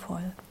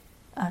 freudvoll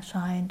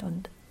erscheint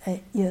und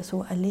ihr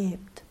so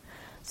erlebt.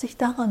 Sich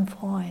daran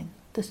freuen,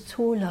 das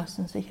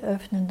zulassen, sich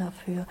öffnen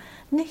dafür.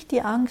 Nicht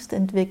die Angst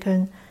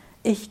entwickeln,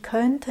 ich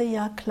könnte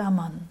ja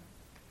klammern.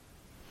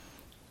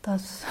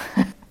 Das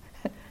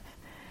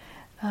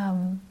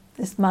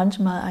ist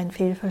manchmal ein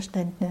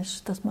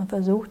Fehlverständnis, dass man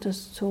versucht,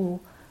 es zu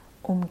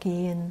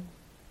umgehen.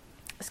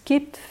 Es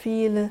gibt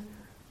viele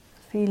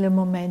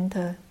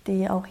Momente,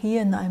 die auch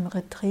hier in einem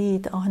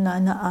Retreat, auch in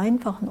einer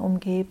einfachen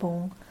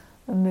Umgebung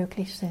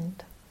möglich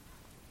sind.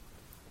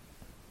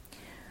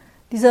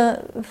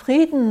 Dieser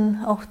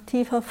Frieden, auch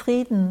tiefer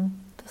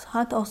Frieden, das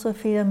hat auch so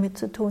viel damit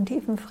zu tun,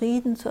 tiefen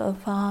Frieden zu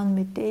erfahren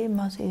mit dem,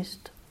 was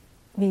ist,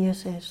 wie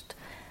es ist.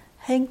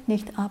 Hängt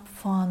nicht ab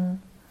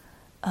von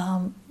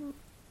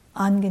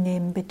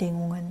angenehmen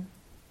Bedingungen.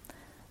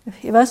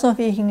 Ich weiß noch,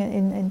 wie ich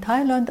in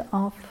Thailand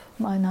auf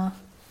meiner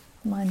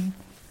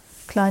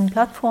kleinen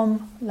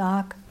Plattform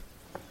lag.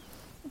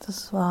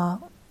 Das war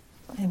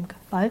im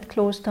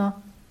Waldkloster.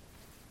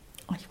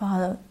 Ich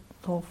war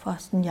so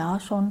fast ein Jahr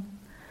schon.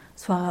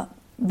 Es war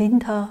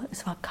Winter,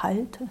 es war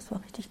kalt, es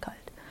war richtig kalt.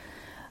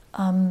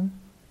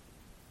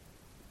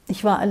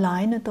 Ich war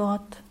alleine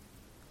dort.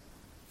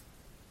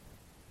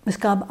 Es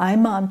gab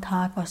einmal am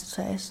Tag was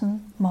zu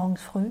essen,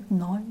 morgens früh um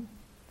 9,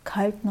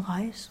 kalten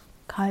Reis,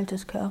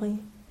 kaltes Curry.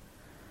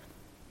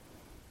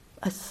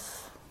 Es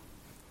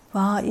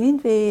war die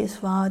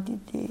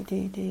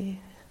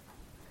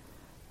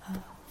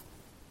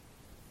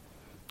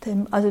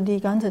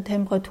ganze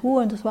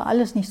Temperatur, und das war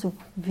alles nicht so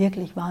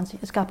wirklich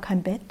wahnsinnig. Es gab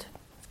kein Bett,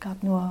 es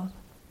gab nur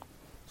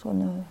so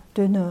eine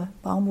dünne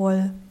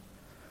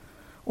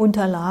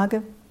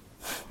Baumwollunterlage,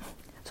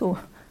 so ein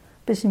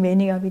bisschen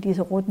weniger wie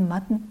diese roten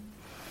Matten.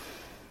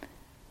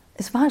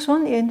 Es war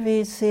schon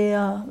irgendwie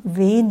sehr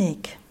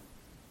wenig,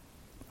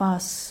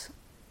 was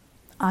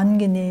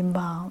angenehm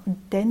war. Und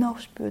dennoch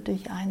spürte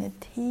ich eine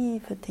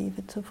tiefe,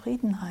 tiefe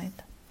Zufriedenheit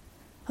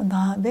und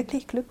war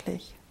wirklich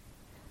glücklich.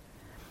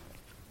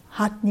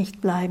 Hat nicht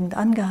bleibend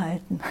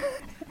angehalten.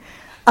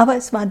 Aber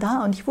es war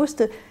da und ich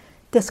wusste,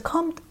 das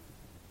kommt,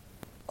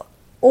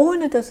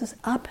 ohne dass es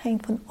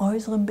abhängt von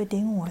äußeren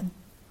Bedingungen.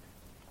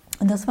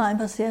 Und das war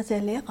einfach sehr,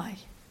 sehr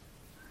lehrreich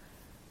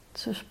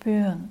zu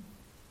spüren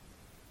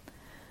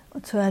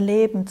und zu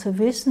erleben, zu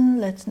wissen,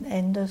 letzten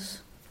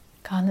Endes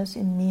kann es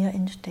in mir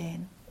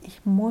entstehen.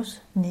 Ich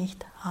muss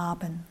nicht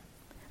haben.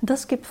 Und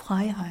das gibt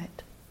Freiheit.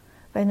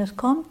 Wenn es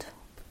kommt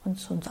und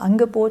es uns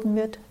angeboten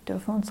wird,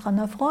 dürfen wir uns daran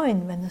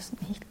erfreuen. Wenn es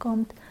nicht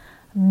kommt,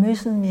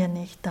 müssen wir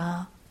nicht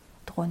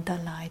darunter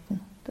leiden.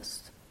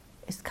 Das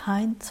ist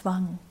kein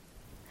Zwang.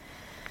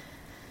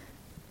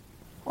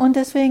 Und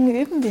deswegen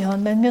üben wir.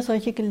 Und wenn wir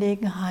solche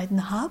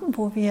Gelegenheiten haben,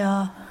 wo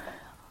wir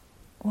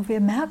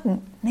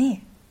merken,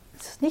 nee,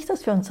 es ist nicht,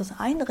 dass wir uns das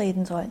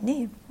einreden sollen.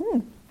 Nee,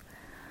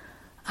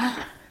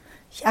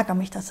 ich ärgere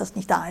mich, dass das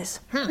nicht da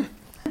ist.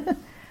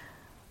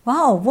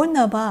 Wow,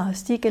 wunderbar,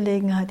 ist die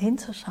Gelegenheit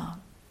hinzuschauen.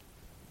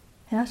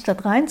 Ja,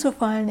 statt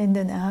reinzufallen in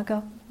den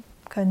Ärger,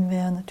 können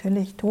wir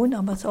natürlich tun,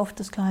 aber es ist oft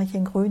das Gleiche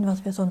in Grün,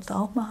 was wir sonst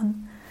auch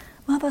machen.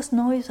 Mal was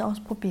Neues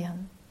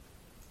ausprobieren.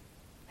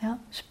 Ja,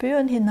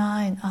 spüren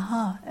hinein,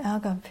 aha,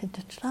 Ärger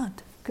findet statt.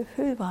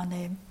 Gefühl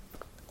wahrnehmen,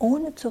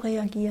 ohne zu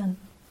reagieren.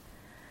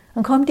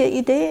 Dann kommen dir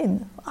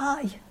Ideen.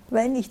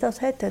 Wenn ich das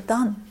hätte,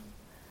 dann.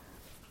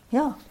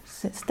 Ja,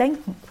 das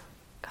Denken.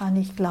 Kann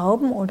ich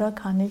glauben oder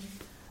kann ich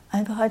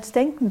einfach als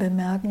Denken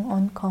bemerken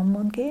und kommen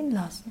und gehen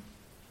lassen.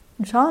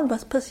 Und schauen,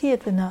 was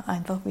passiert, wenn er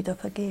einfach wieder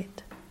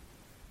vergeht.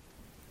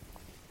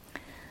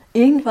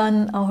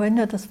 Irgendwann, auch wenn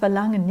wir das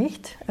Verlangen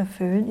nicht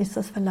erfüllen, ist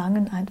das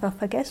Verlangen einfach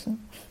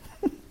vergessen.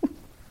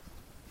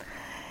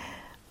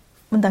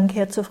 Und dann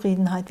kehrt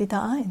Zufriedenheit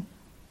wieder ein.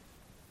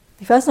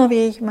 Ich weiß noch,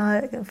 wie ich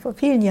mal vor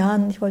vielen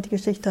Jahren, ich wollte die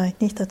Geschichte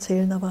eigentlich nicht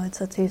erzählen, aber jetzt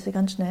erzähle ich sie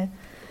ganz schnell,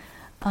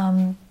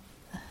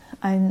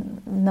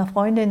 einer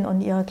Freundin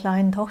und ihrer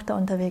kleinen Tochter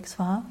unterwegs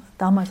war.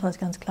 Damals war sie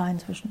ganz klein,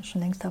 inzwischen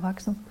schon längst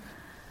erwachsen.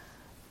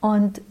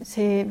 Und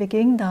wir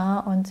gingen da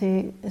und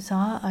sie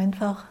sah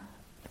einfach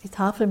die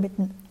Tafel mit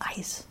einem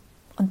Eis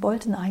und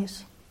wollte ein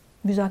Eis.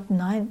 Wir sagten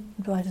nein,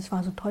 weil es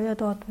war so teuer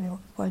dort, wir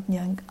wollten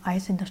ja ein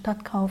Eis in der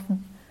Stadt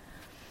kaufen.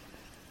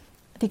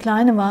 Die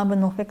Kleine war aber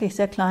noch wirklich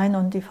sehr klein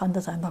und die fand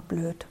das einfach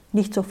blöd,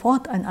 nicht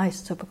sofort ein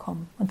Eis zu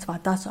bekommen, und zwar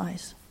das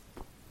Eis.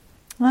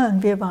 Ja,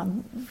 und wir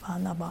waren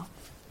aber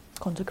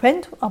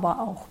konsequent,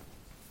 aber auch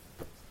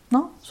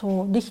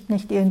so nicht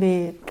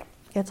irgendwie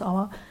jetzt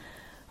aber.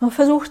 Und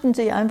versuchten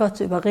sie einfach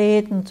zu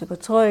überreden, zu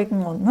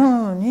überzeugen und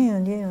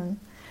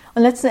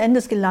letzten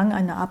Endes gelang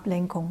eine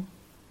Ablenkung.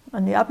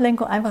 Und die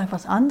Ablenkung, einfach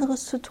etwas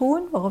anderes zu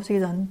tun, worauf sie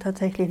dann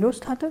tatsächlich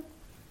Lust hatte.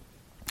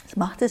 Das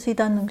machte sie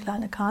dann, eine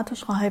kleine Karte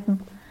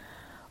schreiben.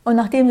 Und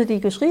nachdem sie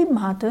die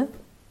geschrieben hatte,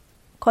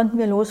 konnten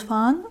wir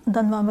losfahren. Und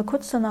dann waren wir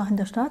kurz danach in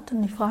der Stadt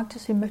und ich fragte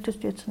sie,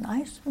 möchtest du jetzt ein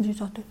Eis? Und sie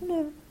sagte,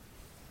 nee,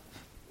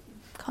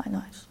 kein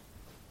Eis.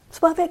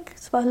 Es war weg,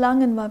 das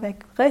Verlangen war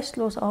weg,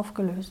 restlos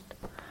aufgelöst.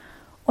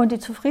 Und die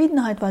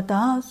Zufriedenheit war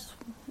da,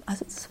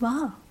 also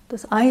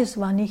das Eis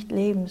war nicht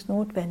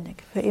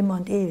lebensnotwendig für immer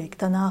und ewig.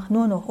 Danach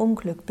nur noch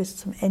Unglück bis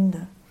zum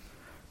Ende.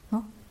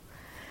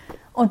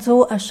 Und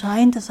so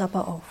erscheint es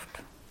aber oft.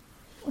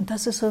 Und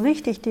das ist so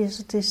wichtig,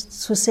 das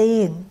zu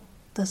sehen,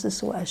 dass es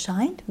so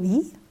erscheint,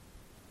 wie?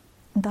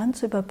 Und dann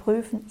zu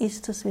überprüfen,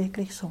 ist es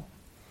wirklich so?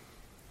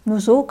 Nur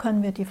so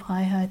können wir die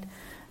Freiheit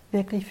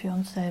wirklich für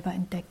uns selber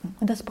entdecken.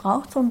 Und das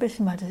braucht so ein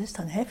bisschen, weil das ist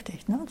dann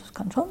heftig. Ne? Das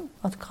kann schon,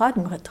 also gerade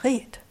im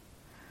Retreat,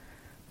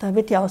 da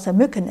wird ja aus der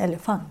Mücke ein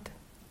Elefant.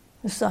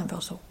 Das ist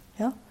einfach so.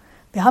 Ja?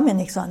 Wir haben ja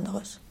nichts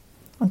anderes.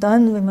 Und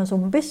dann, wenn man so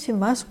ein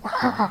bisschen was,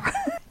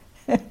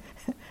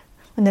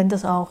 man nennt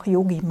das auch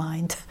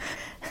Yogi-Mind,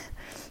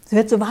 es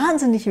wird so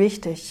wahnsinnig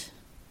wichtig.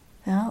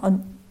 Ja?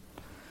 Und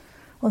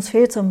uns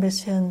fehlt so ein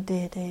bisschen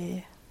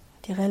die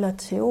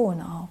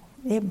Relation auch.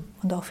 Eben.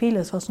 Und auch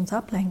vieles, was uns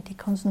ablenkt. Die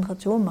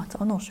Konzentration macht es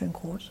auch noch schön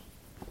groß.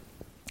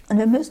 Und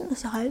wir müssen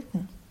es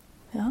halten.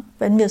 Ja?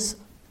 Wenn wir es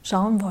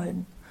schauen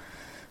wollen,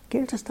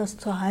 gilt es, das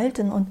zu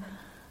halten und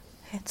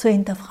zu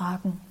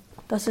hinterfragen.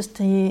 Das ist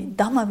die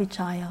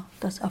Dhamma-Vichaya,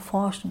 das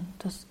Erforschen,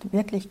 das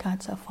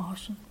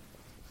Wirklichkeitserforschen.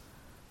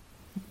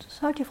 Und das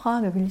ist halt die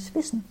Frage, will ich es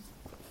wissen?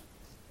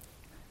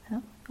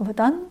 Ja? Aber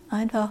dann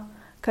einfach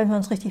können wir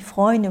uns richtig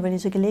freuen über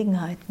diese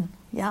Gelegenheiten.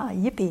 Ja,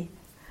 yippie,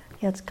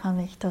 jetzt kann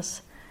ich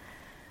das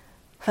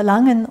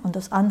Verlangen und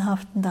das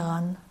Anhaften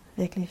daran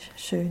wirklich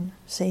schön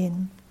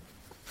sehen.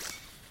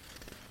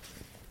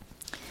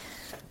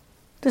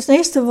 Das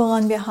nächste,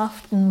 woran wir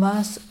haften,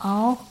 was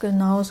auch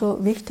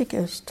genauso wichtig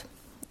ist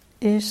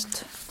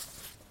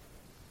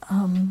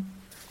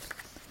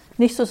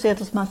nicht so sehr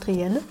das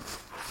Materielle.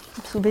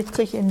 So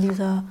witzig in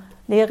dieser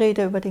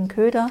Lehrrede über den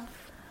Köder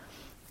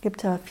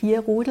gibt es ja 4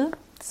 Rudel.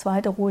 Das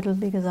zweite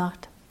Rudel, wie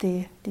gesagt,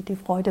 die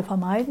Freude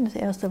vermeiden. Das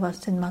erste, was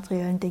den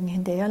materiellen Dingen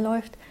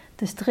hinterherläuft.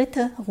 Das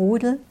dritte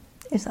Rudel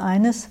ist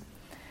eines,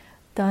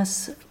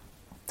 das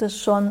das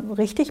schon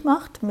richtig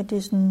macht, mit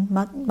diesen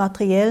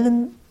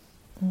materiellen,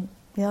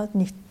 ja,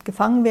 nicht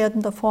gefangen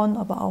werden davon,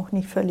 aber auch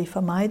nicht völlig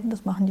vermeiden,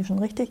 das machen die schon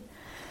richtig.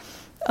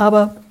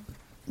 Aber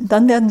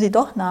dann werden sie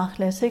doch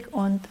nachlässig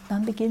und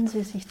dann beginnen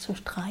sie sich zu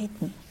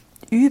streiten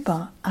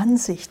über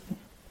Ansichten,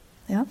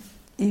 ja,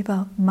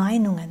 über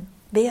Meinungen.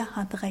 Wer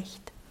hat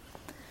Recht?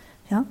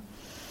 Ja?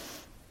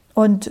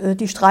 Und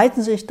die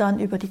streiten sich dann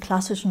über die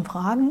klassischen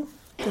Fragen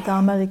der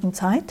damaligen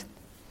Zeit.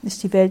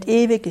 Ist die Welt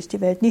ewig? Ist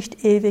die Welt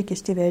nicht ewig?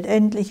 Ist die Welt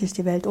endlich? Ist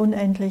die Welt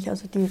unendlich?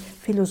 Also die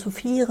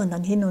philosophieren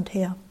dann hin und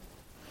her.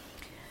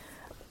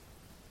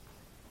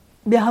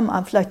 Wir haben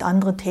vielleicht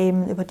andere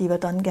Themen, über die wir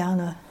dann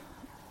gerne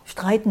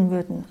streiten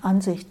würden.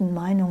 Ansichten,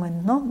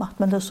 Meinungen. Ne? Macht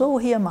man das so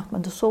hier? Macht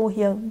man das so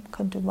hier?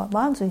 Könnte man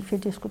wahnsinnig viel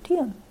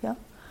diskutieren. Ja?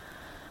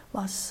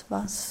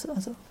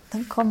 also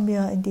dann kommen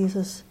wir in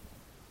dieses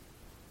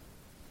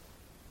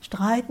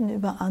Streiten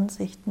über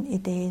Ansichten,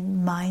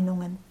 Ideen,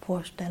 Meinungen,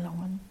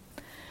 Vorstellungen.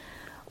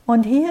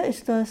 Und hier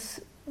ist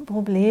das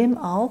Problem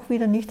auch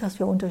wieder nicht, dass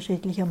wir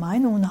unterschiedliche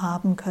Meinungen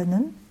haben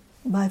können,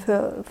 weil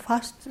für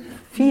fast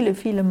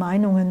viele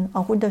Meinungen,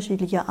 auch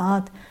unterschiedlicher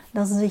Art,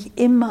 lassen sich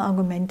immer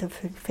Argumente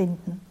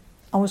finden,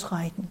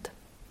 ausreichend.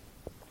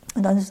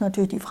 Und dann ist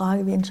natürlich die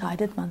Frage, wie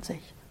entscheidet man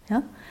sich?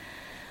 Ja?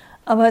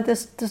 Aber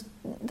das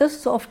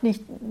ist oft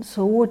nicht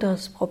so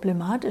das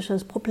Problematische.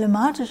 Das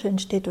Problematische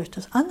entsteht durch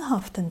das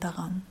Anhaften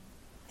daran.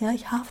 Ja,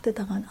 ich hafte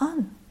daran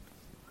an.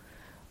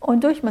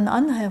 Und durch mein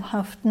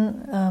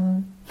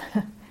Anhaften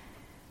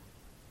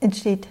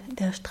entsteht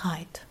der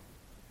Streit.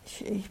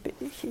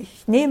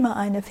 Ich nehme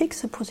eine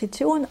fixe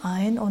Position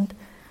ein und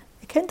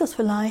ihr kennt das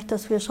vielleicht,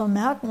 dass wir schon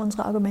merken,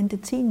 unsere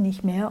Argumente ziehen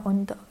nicht mehr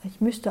und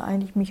ich müsste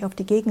eigentlich mich auf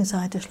die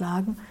Gegenseite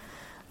schlagen,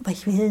 aber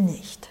ich will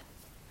nicht.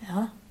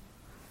 Ja?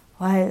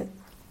 Weil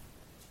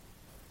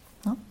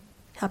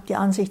ich habe die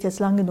Ansicht jetzt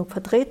lang genug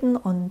vertreten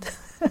und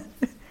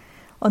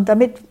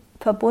damit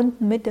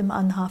verbunden mit dem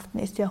Anhaften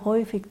ist ja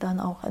häufig dann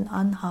auch ein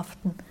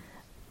Anhaften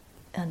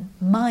an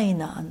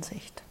meiner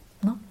Ansicht,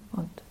 ne?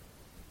 Und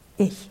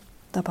ich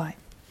dabei.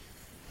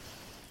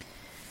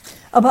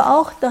 Aber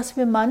auch, dass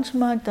wir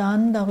manchmal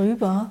dann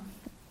darüber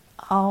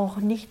auch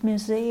nicht mehr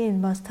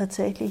sehen, was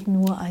tatsächlich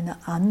nur eine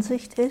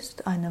Ansicht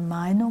ist, eine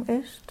Meinung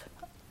ist,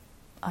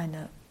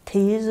 eine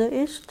These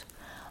ist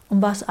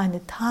und was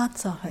eine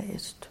Tatsache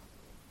ist.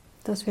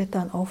 Das wird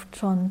dann oft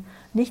schon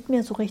nicht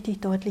mehr so richtig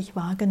deutlich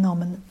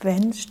wahrgenommen,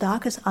 wenn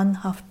starkes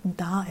Anhaften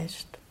da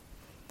ist.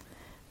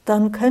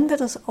 Dann können wir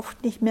das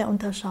oft nicht mehr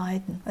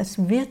unterscheiden.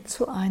 Es wird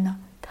zu einer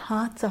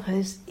Tatsache,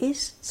 es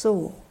ist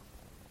so.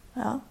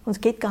 Ja? Und es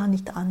geht gar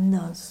nicht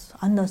anders.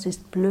 Anders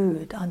ist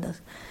blöd, anders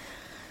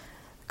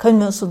können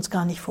wir es uns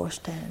gar nicht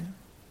vorstellen.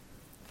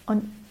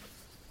 Und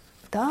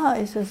da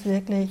ist es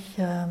wirklich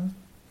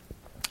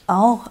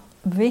auch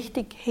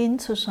wichtig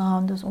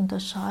hinzuschauen, das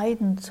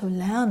Unterscheiden zu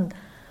lernen.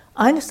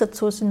 Eines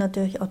dazu sind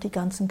natürlich auch die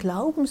ganzen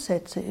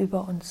Glaubenssätze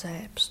über uns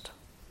selbst.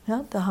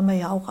 Ja, da haben wir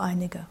ja auch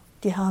einige.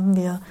 Die haben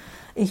wir,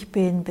 ich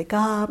bin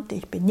begabt,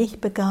 ich bin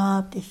nicht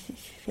begabt,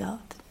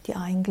 die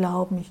einen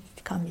glauben,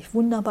 ich kann mich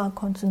wunderbar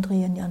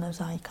konzentrieren, die anderen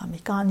sagen, ich kann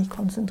mich gar nicht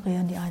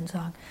konzentrieren, die einen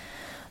sagen,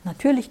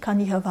 natürlich kann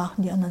ich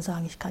erwachen, die anderen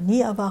sagen, ich kann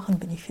nie erwachen,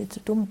 bin ich viel zu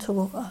dumm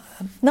zu,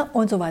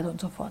 und so weiter und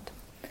so fort.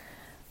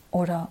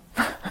 Oder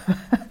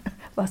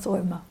was auch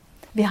immer.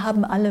 Wir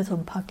haben alle so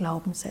ein paar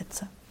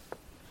Glaubenssätze.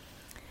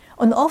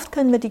 Und oft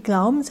können wir die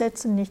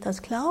Glaubenssätze nicht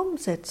als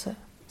Glaubenssätze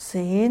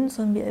sehen,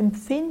 sondern wir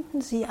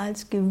empfinden sie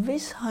als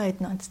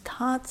Gewissheiten, als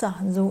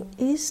Tatsachen. So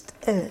ist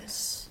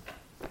es.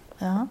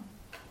 Ja?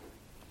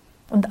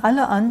 Und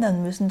alle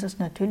anderen müssen das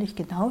natürlich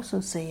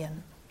genauso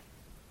sehen.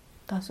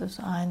 Das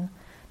ist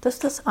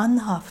das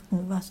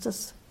Anhaften, was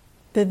das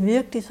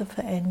bewirkt, diese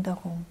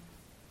Veränderung.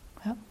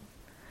 Ja?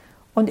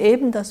 Und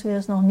eben, dass wir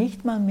es noch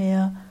nicht mal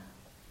mehr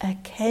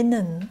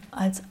erkennen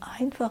als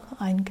einfach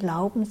ein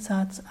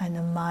Glaubenssatz,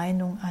 eine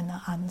Meinung,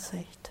 eine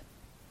Ansicht.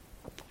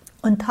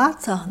 Und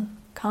Tatsachen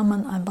kann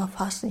man einfach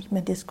fast nicht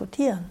mehr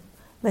diskutieren,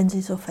 wenn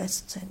sie so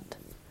fest sind.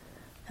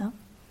 Ja?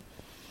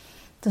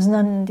 Das sind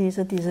dann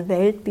diese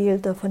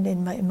Weltbilder, von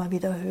denen wir immer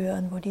wieder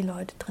hören, wo die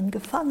Leute drin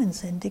gefangen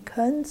sind. Die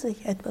können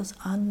sich etwas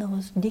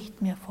anderes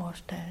nicht mehr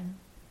vorstellen.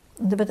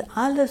 Und da wird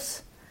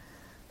alles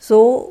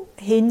so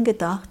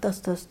hingedacht,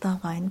 dass das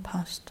da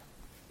reinpasst.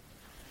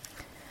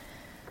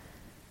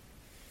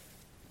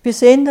 Wir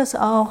sehen das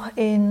auch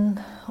in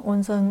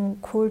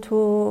unseren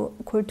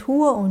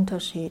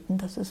Kulturunterschieden,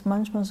 dass es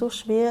manchmal so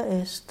schwer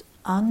ist,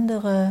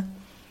 andere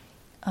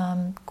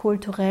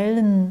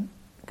kulturellen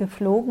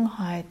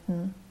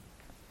Gepflogenheiten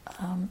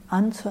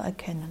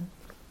anzuerkennen.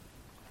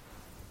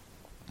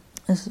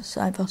 Es ist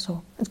einfach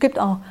so. Es gibt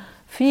auch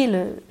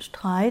viele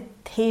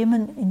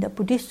Streitthemen in der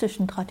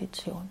buddhistischen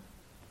Tradition.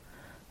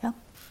 Ja?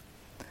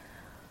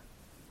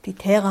 Die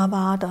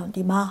Theravada und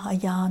die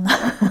Mahayana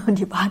und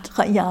die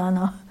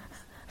Vajrayana.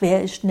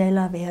 Wer ist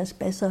schneller, wer ist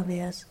besser,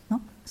 wer ist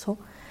so.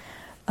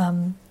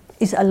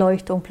 Ist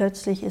Erleuchtung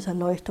plötzlich, ist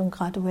Erleuchtung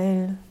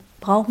graduell?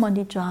 Braucht man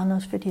die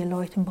Jhanas für die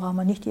Erleuchtung, braucht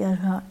man nicht die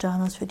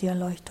Jhanas für die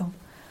Erleuchtung?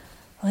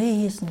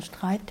 Riesen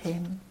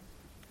Streitthemen,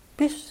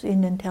 bis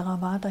in den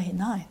Theravada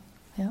hinein.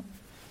 Ja?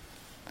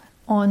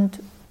 Und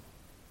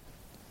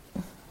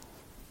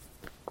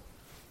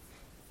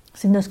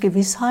sind das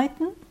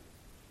Gewissheiten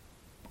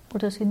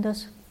oder sind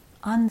das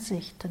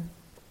Ansichten?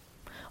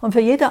 Und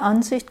für jede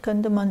Ansicht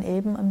könnte man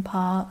eben ein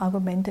paar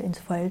Argumente ins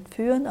Feld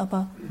führen,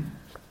 aber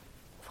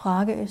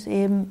Frage ist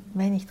eben,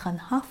 wenn ich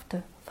dran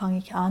hafte, fange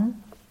ich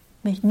an,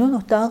 mich nur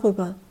noch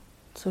darüber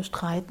zu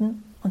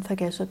streiten und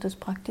vergesse das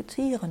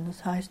Praktizieren.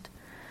 Das heißt,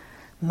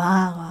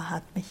 Mara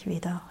hat mich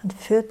wieder und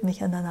führt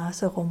mich an der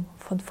Nase rum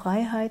von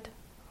Freiheit.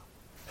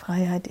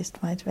 Freiheit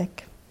ist weit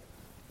weg.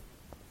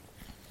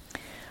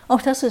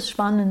 Auch das ist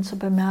spannend zu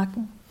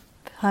bemerken.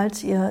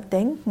 Falls ihr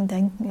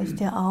Denken ist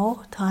ja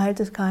auch Teil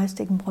des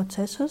geistigen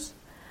Prozesses.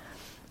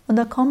 Und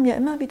da kommen ja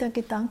immer wieder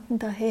Gedanken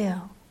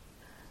daher.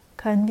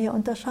 können wir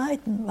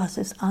unterscheiden, was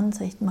ist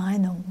Ansicht,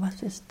 Meinung,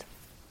 was ist,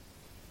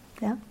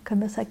 ja,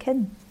 können wir es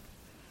erkennen,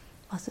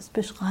 was ist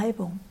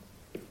Beschreibung,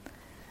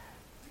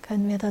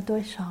 können wir da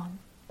durchschauen.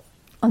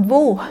 Und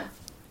wo,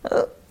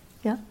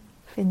 ja,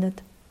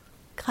 findet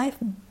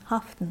Greifen,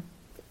 Haften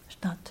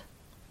statt.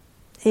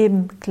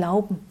 Eben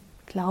Glauben,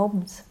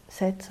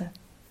 Glaubenssätze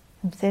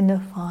im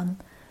Sinne von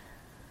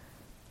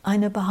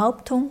eine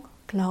Behauptung,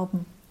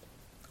 Glauben.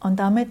 Und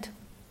damit,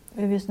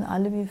 wir wissen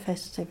alle, wie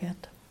fest sie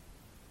wird.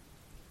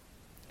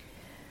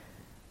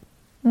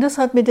 Und das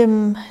hat mit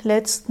dem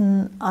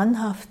letzten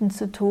Anhaften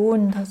zu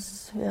tun,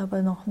 das wir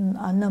aber noch ein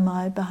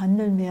andermal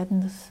behandeln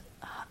werden, das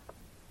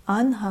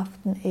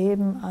Anhaften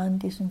eben an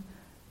diesen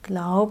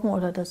Glauben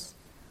oder das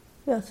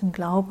ist ein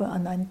Glaube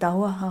an ein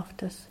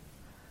dauerhaftes,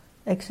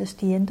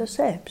 existierendes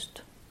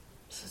Selbst.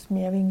 Das ist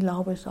mehr wie ein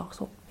Glaube, ist auch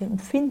so. Wir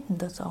empfinden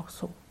das auch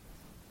so.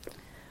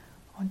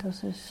 Und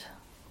das ist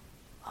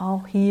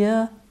auch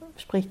hier,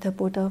 spricht der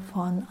Buddha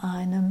von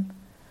einem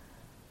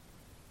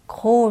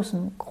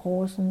großen,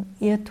 großen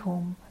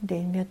Irrtum,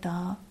 den wir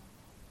da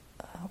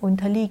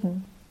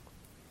unterliegen,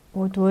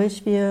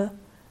 wodurch wir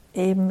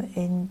eben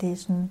in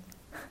diesem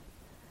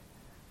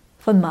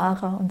von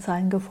Mara und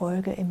sein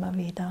Gefolge immer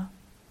wieder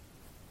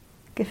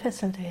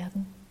gefesselt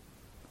werden.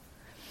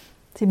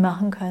 Sie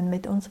machen können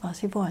mit uns, was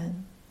sie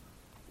wollen,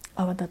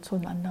 aber dazu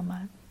ein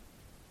andermal.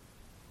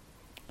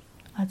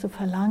 Also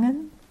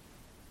Verlangen,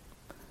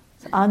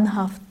 das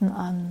Anhaften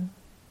an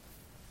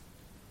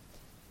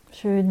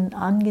schönen,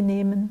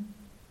 angenehmen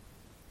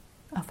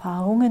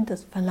Erfahrungen,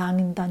 das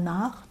Verlangen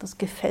danach, das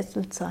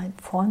Gefesseltsein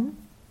von,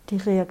 die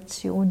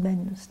Reaktion,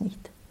 wenn es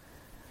nicht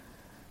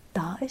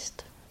da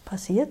ist,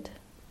 passiert,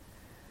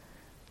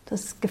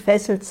 das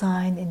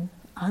Gefesseltsein in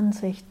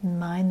Ansichten,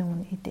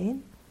 Meinungen,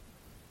 Ideen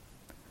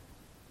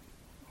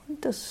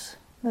und das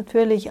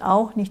natürlich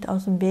auch nicht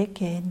aus dem Weg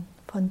gehen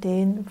von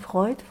den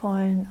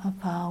freudvollen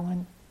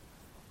Erfahrungen,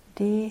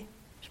 die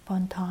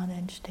spontan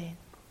entstehen.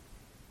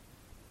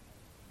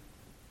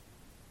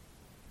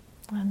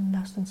 Dann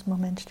lasst uns einen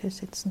Moment still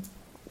sitzen.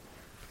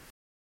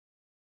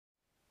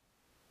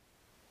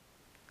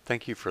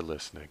 Thank you for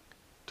listening.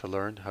 To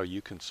learn how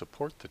you can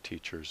support the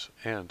teachers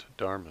and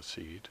Dharma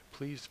Seed,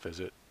 please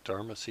visit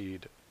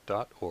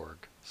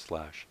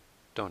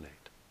dharmaseed.org/donate.